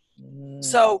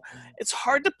 So it's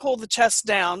hard to pull the chest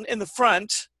down in the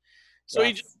front. So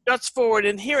he just juts forward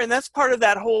in here, and that's part of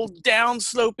that whole down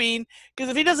sloping. Because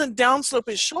if he doesn't down slope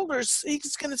his shoulders,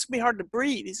 it's going to be hard to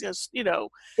breathe. He's going to,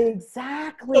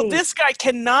 Exactly. So this guy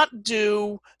cannot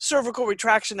do cervical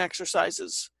retraction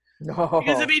exercises.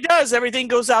 Because if No. he does, everything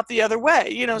goes out the other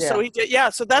way, so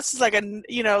Yeah. so that's like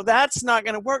that's not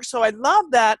going to work. So I love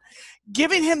that,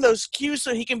 giving him those cues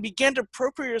so he can begin to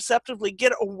proprioceptively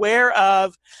get aware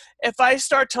of, if I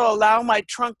start to allow my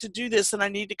trunk to do this, and I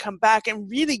need to come back and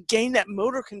really gain that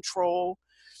motor control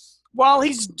while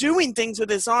he's doing things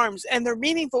with his arms. And they're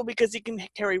meaningful because he can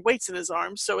carry weights in his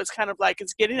arms. So it's kind of like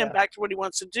it's getting him Yeah. back to what he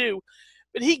wants to do.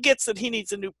 But he gets that he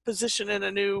needs a new position and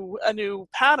a new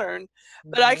pattern.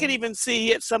 But I can even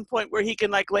see at some point where he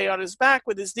can like lay on his back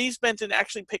with his knees bent and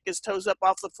actually pick his toes up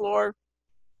off the floor,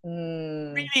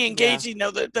 really Yeah. engaging,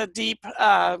 the deep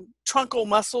truncal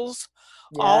muscles,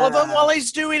 all of them Yeah. while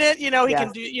he's doing it. He can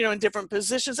Yes. do, in different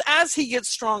positions as he gets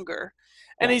stronger,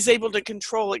 and he's Yes. able to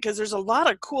control it, because there's a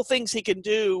lot of cool things he can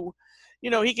do.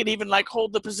 He can even like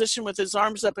hold the position with his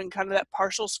arms up in kind of that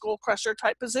partial skull crusher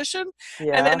type position,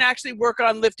 and then Yeah. actually work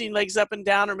on lifting legs up and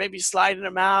down, or maybe sliding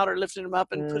them out or lifting them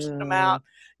up and pushing them out.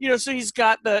 So he's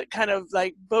got the kind of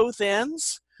like both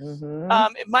ends.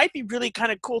 It might be really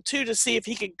kind of cool too to see if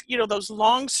he could, those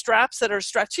long straps that are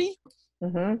stretchy,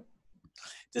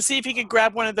 to see if he could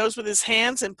grab one of those with his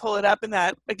hands and pull it up in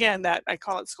that, again, that I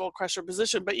call it skull crusher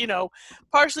position, but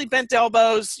partially bent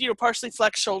elbows, partially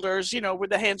flexed shoulders, where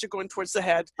the hands are going towards the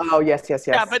head. Oh, yes, yes,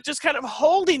 Yeah, yes. but just kind of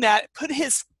holding that, put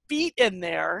his feet in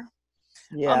there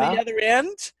on the other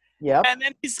end. Yep. And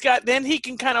then he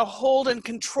can kind of hold and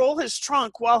control his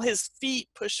trunk while his feet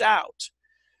push out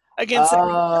against that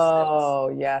resistance.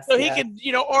 Oh, yes. So yes. he could,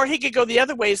 or he could go the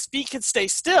other way. His feet could stay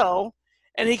still,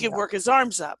 and he could work his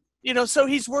arms up. So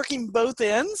he's working both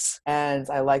ends. And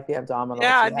I like the abdominals.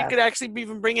 Yeah, and you could actually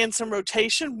even bring in some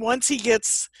rotation once he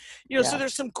gets, so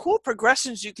there's some cool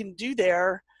progressions you can do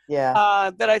there. Yeah.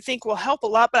 That I think will help a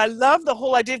lot. But I love the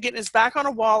whole idea of getting his back on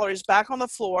a wall or his back on the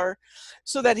floor,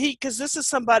 so that because this is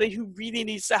somebody who really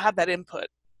needs to have that input.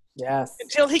 Yes.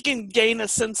 Until he can gain a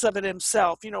sense of it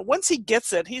himself. Once he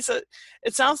gets it,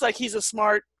 it sounds like he's a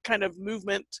smart kind of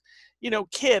movement,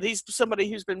 kid. He's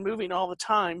somebody who's been moving all the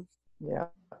time. Yeah.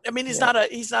 I mean, it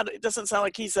doesn't sound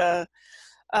like he's a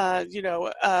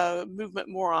movement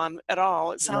moron at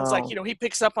all. It sounds like, he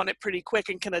picks up on it pretty quick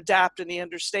and can adapt, and he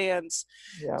understands.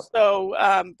 Yeah. So,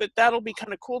 but that'll be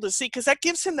kind of cool to see, because that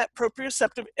gives him that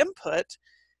proprioceptive input.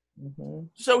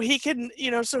 So he can,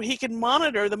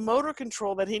 monitor the motor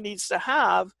control that he needs to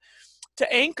have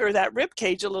to anchor that rib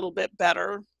cage a little bit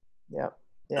better. Yeah.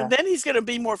 And then he's going to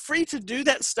be more free to do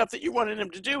that stuff that you wanted him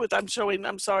to do with. I'm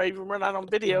sorry, we're not on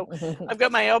video. I've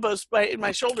got my elbows,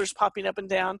 my shoulders popping up and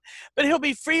down, but he'll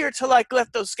be freer to like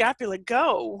let those scapula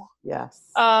go.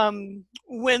 Yes.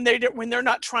 When they're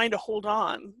not trying to hold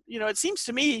on. It seems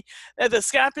to me that the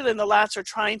scapula and the lats are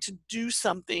trying to do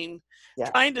something,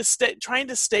 trying to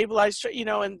stabilize,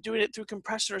 and doing it through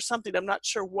compression or something. I'm not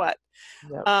sure what.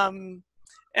 Yep.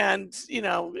 And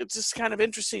it's just kind of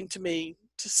interesting to me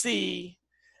to see.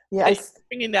 Yeah,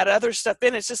 bringing that other stuff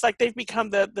in. It's just like they've become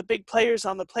the big players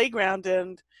on the playground,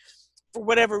 and for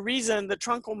whatever reason, the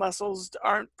truncal muscles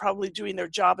aren't probably doing their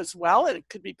job as well. And it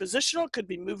could be positional, it could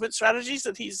be movement strategies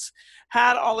that he's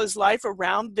had all his life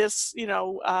around this,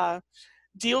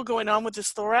 deal going on with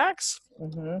his thorax.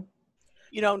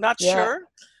 Not sure.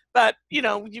 But,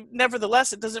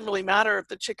 nevertheless, it doesn't really matter if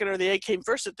the chicken or the egg came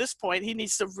first at this point. He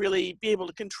needs to really be able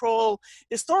to control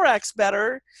his thorax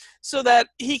better so that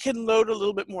he can load a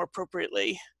little bit more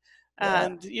appropriately.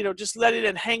 And, just let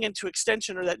it hang into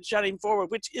extension, or that jutting forward,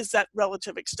 which is that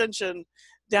relative extension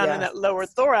down in that lower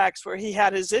thorax where he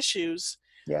had his issues.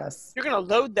 Yes. You're going to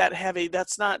load that heavy.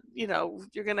 That's not,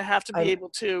 you're going to have to be able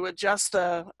to adjust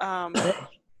optimize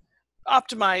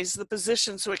the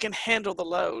position so it can handle the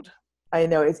load. I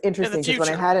know, it's interesting because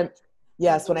when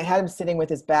I had him sitting with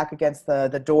his back against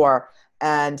the door,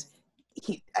 and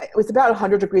it was about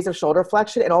 100 degrees of shoulder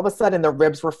flexion, and all of a sudden the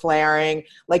ribs were flaring.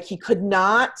 Like he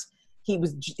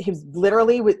was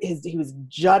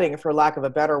jutting, for lack of a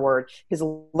better word, his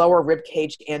lower rib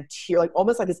cage anterior, like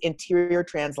almost like this anterior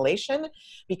translation,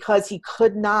 because he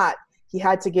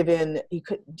had to give in. He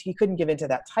couldn't give into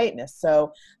that tightness.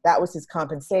 So that was his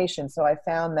compensation. So I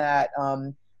found that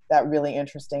really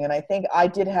interesting. And I think I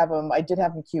did have him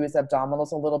cue his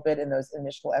abdominals a little bit in those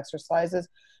initial exercises,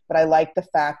 but I like the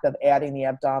fact of adding the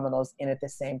abdominals in at the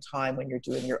same time when you're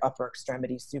doing your upper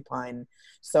extremity supine.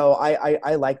 So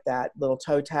I like that. Little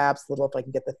toe taps, if I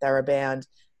can get the TheraBand,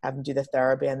 have him do the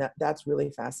TheraBand, that's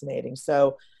really fascinating.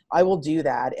 So I will do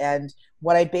that. And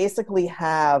what I basically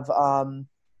have, I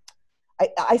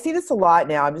see this a lot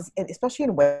now, especially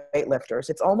in weightlifters.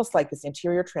 It's almost like this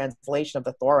interior translation of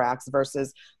the thorax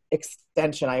versus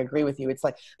extension. I agree with you. It's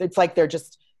like they're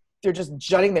just they're just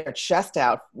jutting their chest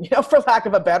out, for lack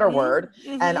of a better word.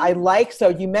 And I like, so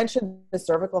you mentioned the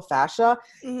cervical fascia,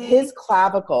 his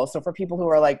clavicle. So for people who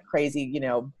are like crazy,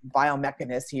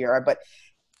 biomechanists here, but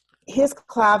his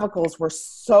clavicles were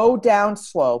so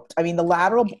downsloped. I mean, the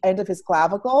lateral end of his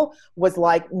clavicle was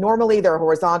like, normally they're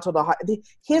horizontal to high.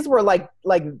 His were like,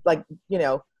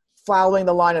 following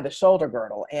the line of the shoulder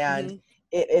girdle. And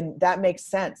and that makes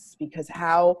sense because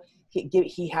how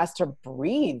he has to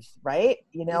breathe, right?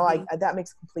 That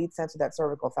makes complete sense with that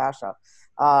cervical fascia.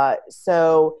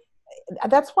 So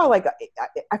that's why, like,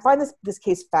 I find this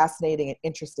case fascinating and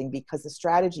interesting because the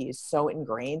strategy is so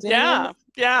ingrained in him.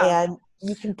 And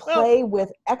you can play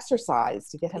with exercise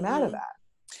to get him out of that.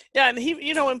 Yeah, and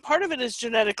he, and part of it is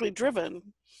genetically driven.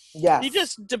 Yes. He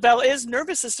just developed, his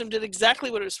nervous system did exactly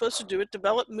what it was supposed to do. It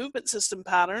developed movement system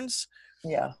patterns.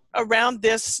 Yeah. Around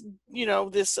this, I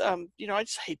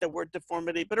just hate the word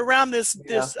deformity, but around this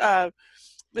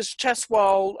chest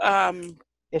wall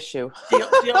issue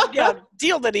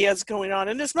deal that he has going on,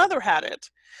 and his mother had it.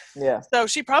 Yeah. So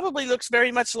she probably looks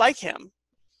very much like him.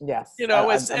 Yes. In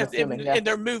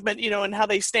their movement, and how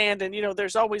they stand, and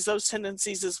there's always those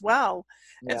tendencies as well.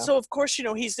 Yeah. And so, of course,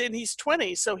 he's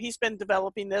 20, so he's been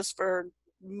developing this for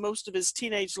most of his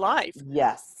teenage life.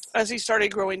 Yes. As he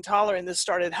started growing taller, and this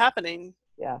started happening.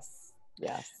 Yes.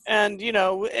 Yes. And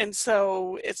and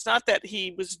so it's not that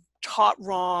he was taught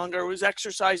wrong or was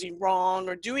exercising wrong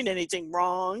or doing anything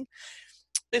wrong.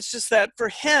 It's just that for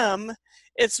him,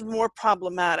 it's more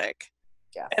problematic.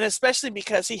 Yeah. And especially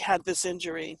because he had this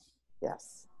injury.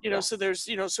 Yes. So there's,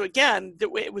 so again,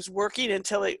 it was working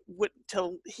until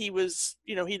he was,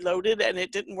 he loaded and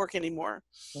it didn't work anymore.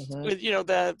 With,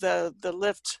 the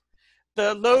lift,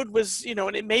 the load was,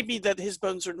 and it may be that his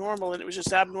bones are normal and it was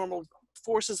just abnormal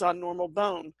forces on normal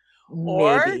bone.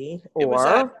 Maybe. It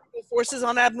was forces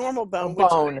on abnormal bone.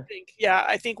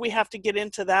 I think we have to get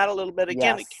into that a little bit.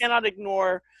 Again, It cannot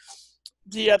ignore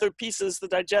the other pieces, the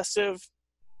digestive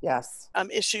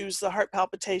issues, the heart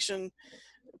palpitation,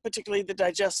 particularly the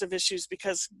digestive issues,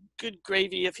 because good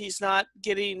gravy, if he's not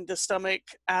getting the stomach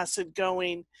acid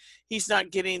going, he's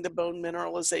not getting the bone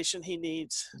mineralization he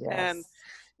needs. Yes. And,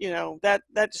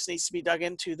 that just needs to be dug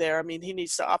into there. I mean, he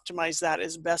needs to optimize that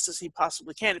as best as he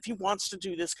possibly can if he wants to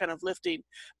do this kind of lifting.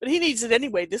 But he needs it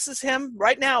anyway. This is him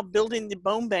right now building the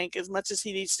bone bank as much as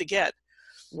he needs to get.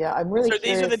 Yeah, I'm really curious.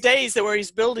 These are the days where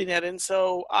he's building it. And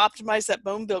so optimize that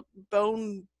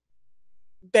bone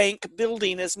bank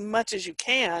building as much as you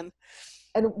can.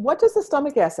 And what does the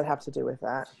stomach acid have to do with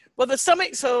that? Well, the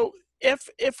stomach, so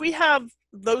if we have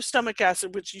low stomach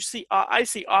acid, which I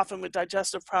see often with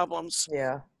digestive problems.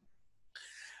 Yeah.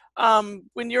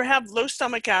 When you have low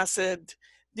stomach acid,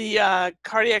 the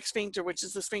cardiac sphincter, which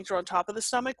is the sphincter on top of the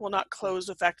stomach, will not close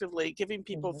effectively, giving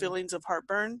people feelings of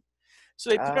heartburn. So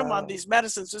they put him on these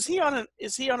medicines. Is he on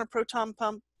a proton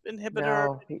pump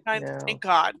inhibitor? No. Thank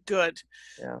God. Good.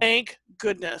 Yeah. Thank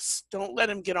goodness. Don't let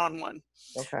him get on one.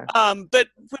 Okay. But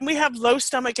when we have low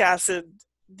stomach acid,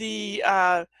 the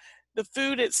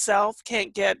food itself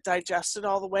can't get digested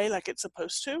all the way like it's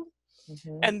supposed to.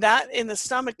 And that in the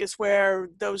stomach is where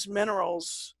those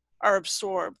minerals are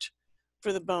absorbed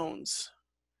for the bones.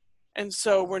 And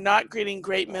so we're not getting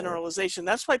great mineralization.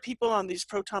 That's why people on these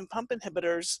proton pump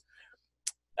inhibitors,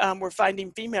 we're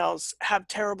finding females have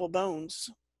terrible bones.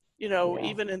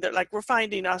 Even in their, we're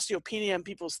finding osteopenia in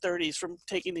people's 30s from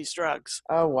taking these drugs.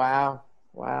 Oh, wow.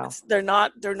 They're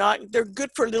good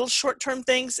for little short-term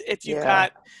things. If you've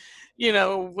got,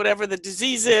 whatever the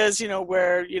disease is,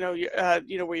 where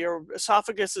your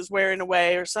esophagus is wearing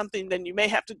away or something, then you may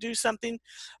have to do something.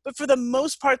 But for the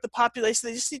most part, the population,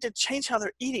 they just need to change how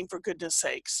they're eating, for goodness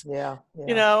sakes. Yeah.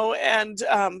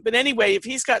 But anyway, if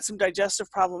he's got some digestive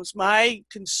problems, my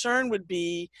concern would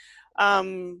be,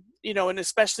 and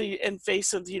especially in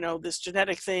face of, this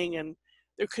genetic thing, and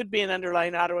there could be an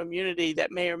underlying autoimmunity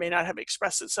that may or may not have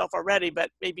expressed itself already,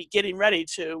 but maybe getting ready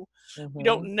to. We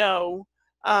don't know.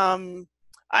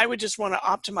 I would just want to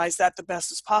optimize that the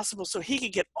best as possible so he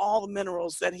could get all the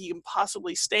minerals that he can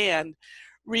possibly stand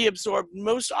reabsorbed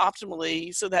most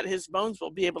optimally, so that his bones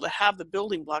will be able to have the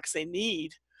building blocks they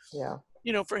need. Yeah.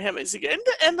 For him,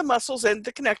 and the muscles and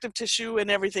the connective tissue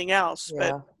and everything else. Yeah.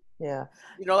 But yeah.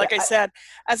 I said,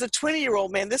 as a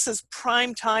 20-year-old man, this is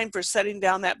prime time for setting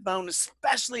down that bone,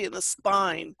 especially in the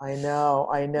spine. I know.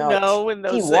 And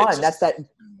those T1, that's that.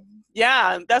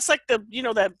 Yeah, that's like the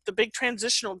the big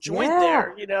transitional joint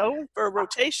there, for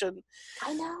rotation.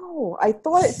 I know. I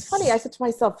thought it's funny. I said to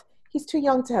myself, he's too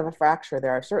young to have a fracture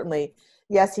there. Certainly,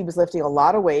 yes, he was lifting a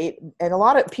lot of weight, and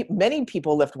many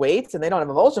people lift weights and they don't have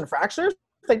avulsion fractures.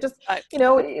 They just, you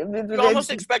almost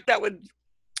expect that would,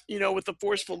 with a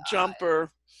forceful jump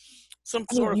or some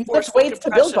I mean, sort of you lift forceful weights to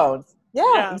build compression. bones.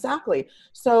 Yeah, Yeah. exactly.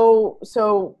 So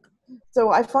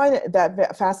I find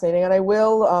that fascinating, and I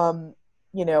will,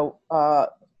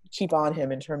 cheap on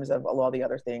him in terms of a lot of the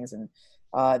other things, and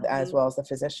as Mm-hmm. well as the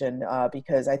physician,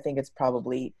 because I think it's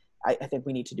probably, I think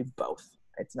we need to do both.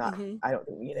 It's not, Mm-hmm. I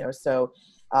don't, so,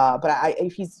 but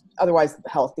if he's otherwise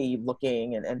healthy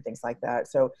looking and things like that.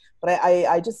 So, but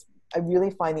I really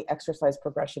find the exercise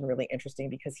progression really interesting,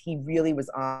 because he really was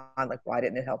on like, why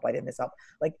didn't it help? Why didn't this help?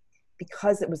 Like,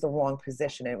 because it was the wrong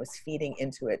position and it was feeding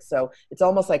into it. So it's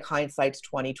almost like hindsight's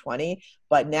 2020,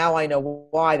 but now I know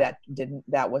why that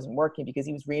wasn't working, because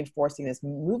he was reinforcing this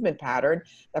movement pattern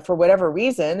that for whatever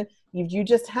reason you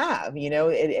just have, and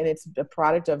it's a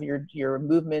product of your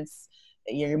movements,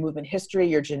 your movement history,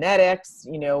 your genetics,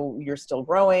 you're still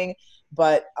growing.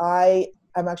 But I'm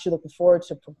actually looking forward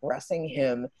to progressing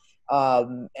him.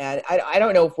 And I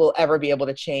don't know if we'll ever be able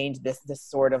to change this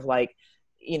sort of like,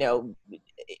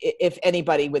 if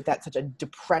anybody with that such a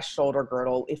depressed shoulder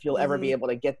girdle, if you'll ever be able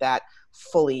to get that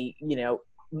fully,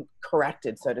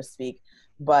 corrected, so to speak.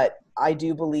 But I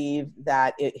do believe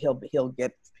that he'll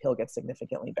get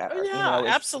significantly Oh, better. yeah,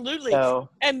 absolutely. So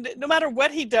And no matter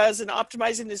what he does in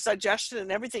optimizing his digestion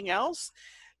and everything else,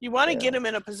 you want to get yeah. him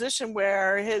in a position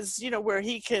where where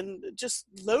he can just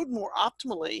load more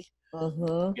optimally.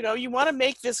 Mm-hmm. You want to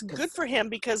make this good Because for him,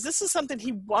 because this is something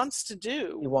he wants to he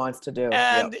do. wants to do. Yep.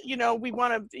 And, we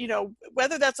want to,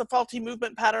 whether that's a faulty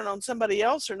movement pattern on somebody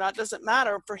else or not, doesn't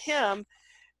matter. For him,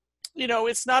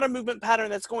 it's not a movement pattern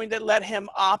that's going to let him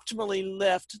optimally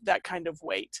lift that kind of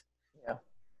weight. Yeah.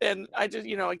 And I just,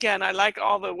 again, I like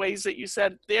all the ways that you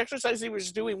said the exercise he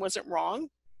was doing wasn't wrong.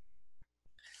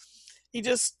 He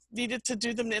just needed to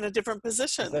do them in a different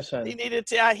position. He needed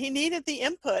the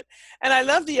input. And I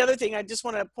love the other thing I just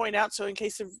want to point out, so in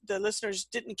case the listeners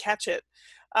didn't catch it,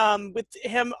 with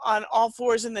him on all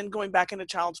fours and then going back into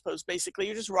child's pose. Basically,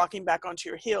 you're just rocking back onto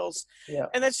your heels. Yeah.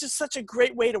 And that's just such a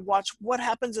great way to watch what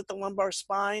happens at the lumbar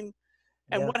spine,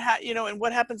 and Yeah.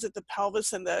 what happens at the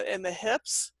pelvis and the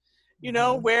hips.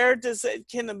 Mm-hmm. Where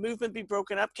can the movement be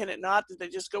broken up? Can it not? Did they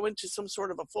just go into some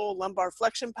sort of a full lumbar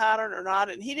flexion pattern or not?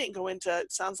 And he didn't go into,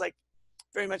 it sounds like,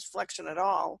 very much flexion at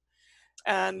all.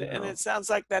 And it sounds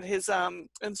like that his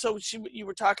and so you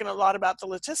were talking a lot about the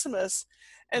latissimus,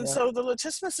 and so the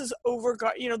latissimus is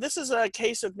this is a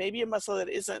case of maybe a muscle that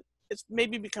it's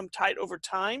maybe become tight over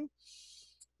time,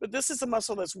 but this is a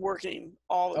muscle that's working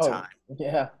all the time.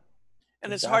 Yeah.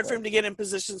 And it's hard for him to get in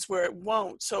positions where it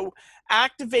won't. So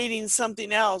activating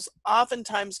something else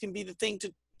oftentimes can be the thing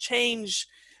to change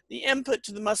the input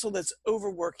to the muscle that's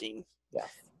overworking. Yeah.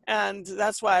 And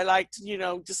that's why I liked,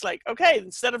 just like, okay,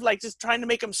 instead of like just trying to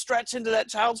make them stretch into that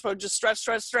child's pose, just stretch.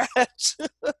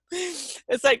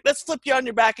 It's like, let's flip you on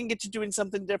your back and get you doing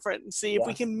something different and see if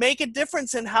we can make a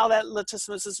difference in how that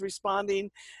latissimus is responding,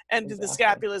 and do the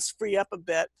scapulas free up a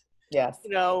bit. Yes.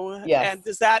 And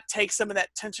does that take some of that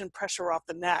tension pressure off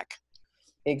the neck?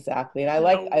 Exactly. And I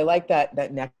like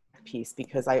that neck piece,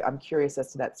 because I'm curious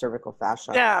as to that cervical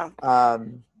fascia.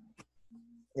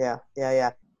 Yeah.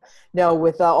 Yeah. No,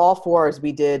 with all fours,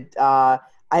 we did, I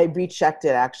rechecked it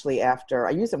actually after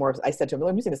I used it more. I said to him,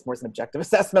 I'm using this more as an objective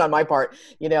assessment on my part,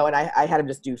 and I had him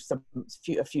just do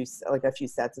a few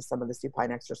sets of some of the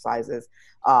supine exercises,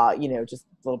 just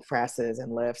little presses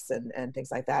and lifts and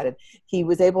things like that. And he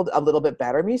was able to, a little bit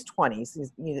better. I mean, he's 20s.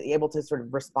 He's able to sort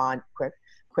of respond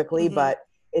quickly, Mm-hmm. but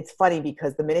it's funny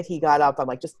because the minute he got up, I'm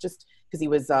like, just because he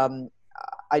was,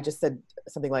 I just said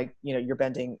something like, you're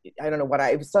bending. I don't know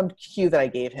it was some cue that I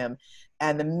gave him.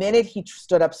 And the minute he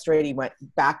stood up straight, he went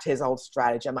back to his old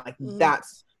strategy. I'm like,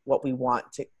 that's what we want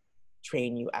to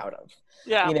train you out of.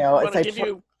 Yeah. It's like, give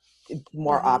you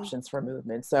more options for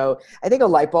movement. So I think a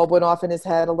light bulb went off in his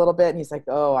head a little bit, and he's like,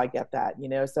 oh, I get that,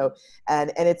 so,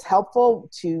 and it's helpful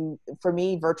for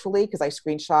me virtually, because I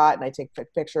screenshot and I take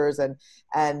pictures, and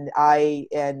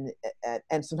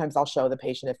sometimes I'll show the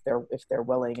patient if they're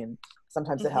willing, and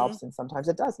sometimes it helps and sometimes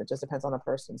it doesn't. It just depends on the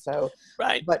person. So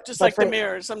right, but like the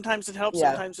mirror, sometimes it helps,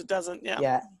 sometimes it doesn't.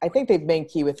 Yeah, I think the main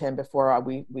key with him before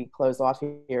we close off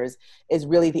here is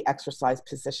really the exercise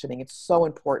positioning. It's so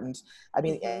important. I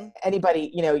mean,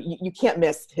 anybody, you can't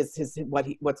miss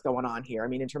what's going on here. I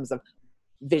mean, in terms of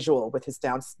visual with his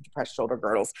down depressed shoulder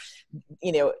girdles,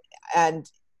 and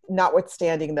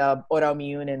notwithstanding the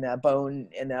autoimmune and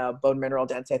the bone mineral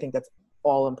density, I think that's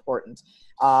all important.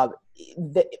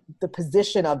 the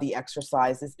position of the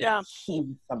exercise is Yeah. key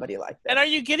with somebody like that. And are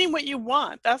you getting what you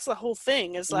want? That's the whole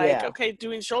thing. Is like, Yeah. okay,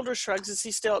 doing shoulder shrugs, is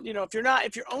he still,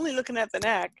 if you're only looking at the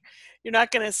neck, you're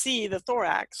not going to see the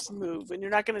thorax move, and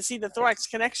you're not going to see the thorax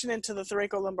connection into the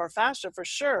thoracolumbar fascia for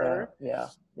sure. Yeah.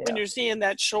 When you're seeing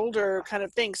that shoulder kind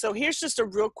of thing. So here's just a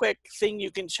real quick thing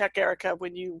you can check, Erica,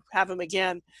 when you have him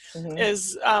again,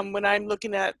 is when I'm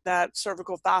looking at that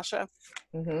cervical fascia,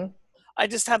 I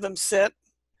just have him sit.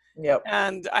 Yep.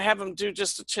 And I have them do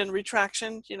just a chin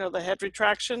retraction, the head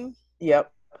retraction.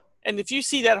 Yep. And if you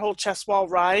see that whole chest wall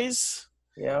rise,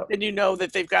 then you know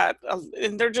that they've got,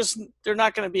 and they're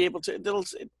not going to be able to,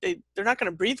 they're not going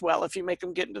to breathe well if you make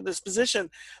them get into this position.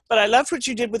 But I loved what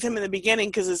you did with him in the beginning,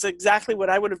 because it's exactly what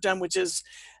I would have done, which is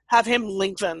have him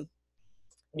lengthen,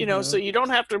 so you don't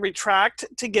have to retract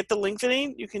to get the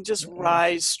lengthening. You can just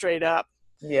rise straight up.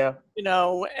 Yeah.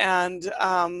 And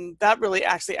that really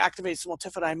actually activates the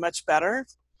multifidi much better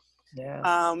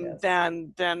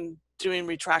than doing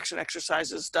retraction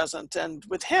exercises doesn't. And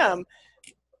with him,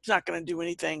 he's not going to do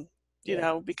anything,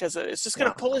 because it's just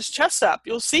going to pull his chest up.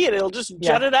 You'll see it. It'll just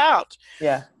jut it out.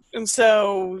 Yeah. And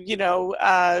so,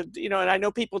 and I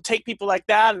know people take people like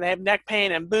that and they have neck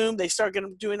pain, and boom, they start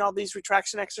doing all these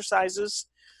retraction exercises.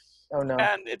 Oh, no.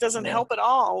 And it doesn't help at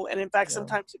all. And in fact,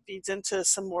 sometimes it feeds into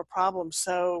some more problems.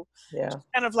 So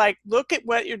kind of like, look at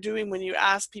what you're doing when you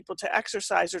ask people to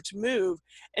exercise or to move,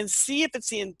 and see if it's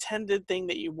the intended thing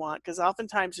that you want. Because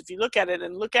oftentimes if you look at it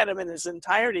and look at him in his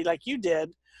entirety, like you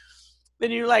did,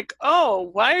 then you're like, oh,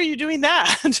 why are you doing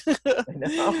that? I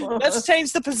know. Let's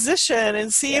change the position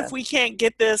and see if we can't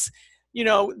get this,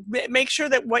 make sure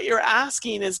that what you're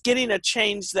asking is getting a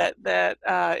change that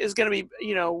is going to be,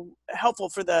 helpful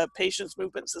for the patient's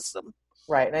movement system.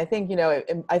 Right. And I think,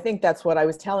 I think that's what I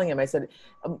was telling him. I said,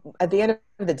 at the end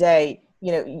of the day,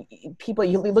 people,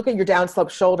 you look at your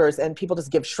downsloped shoulders and people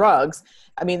just give shrugs.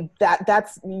 I mean,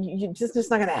 that's just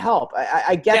not going to help.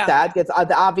 I get that. It's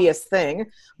the obvious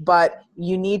thing, but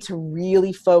you need to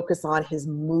really focus on his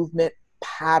movement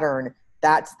pattern.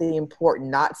 That's the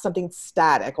important, not something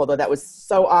static, although that was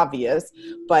so obvious,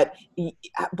 but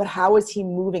how is he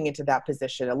moving into that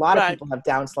position? A lot of people have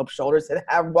downslope shoulders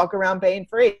and walk around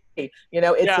pain-free. It's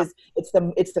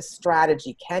the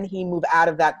strategy. Can he move out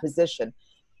of that position?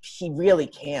 He really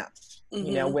can't,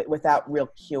 without real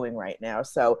cueing right now.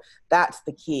 So that's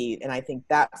the key. And I think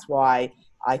that's why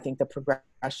I think the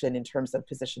progression in terms of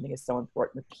positioning is so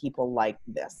important with people like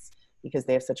this, because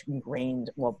they have such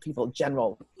ingrained, people,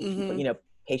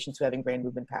 patients who have ingrained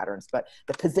movement patterns, but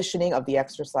the positioning of the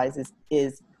exercises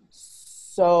is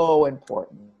so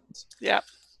important. Yeah.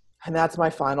 And that's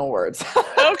my final words.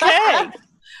 Okay.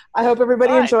 I hope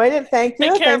everybody enjoyed it. Thank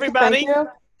you. Take care, everybody. Thank you.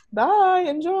 Bye.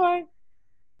 Enjoy.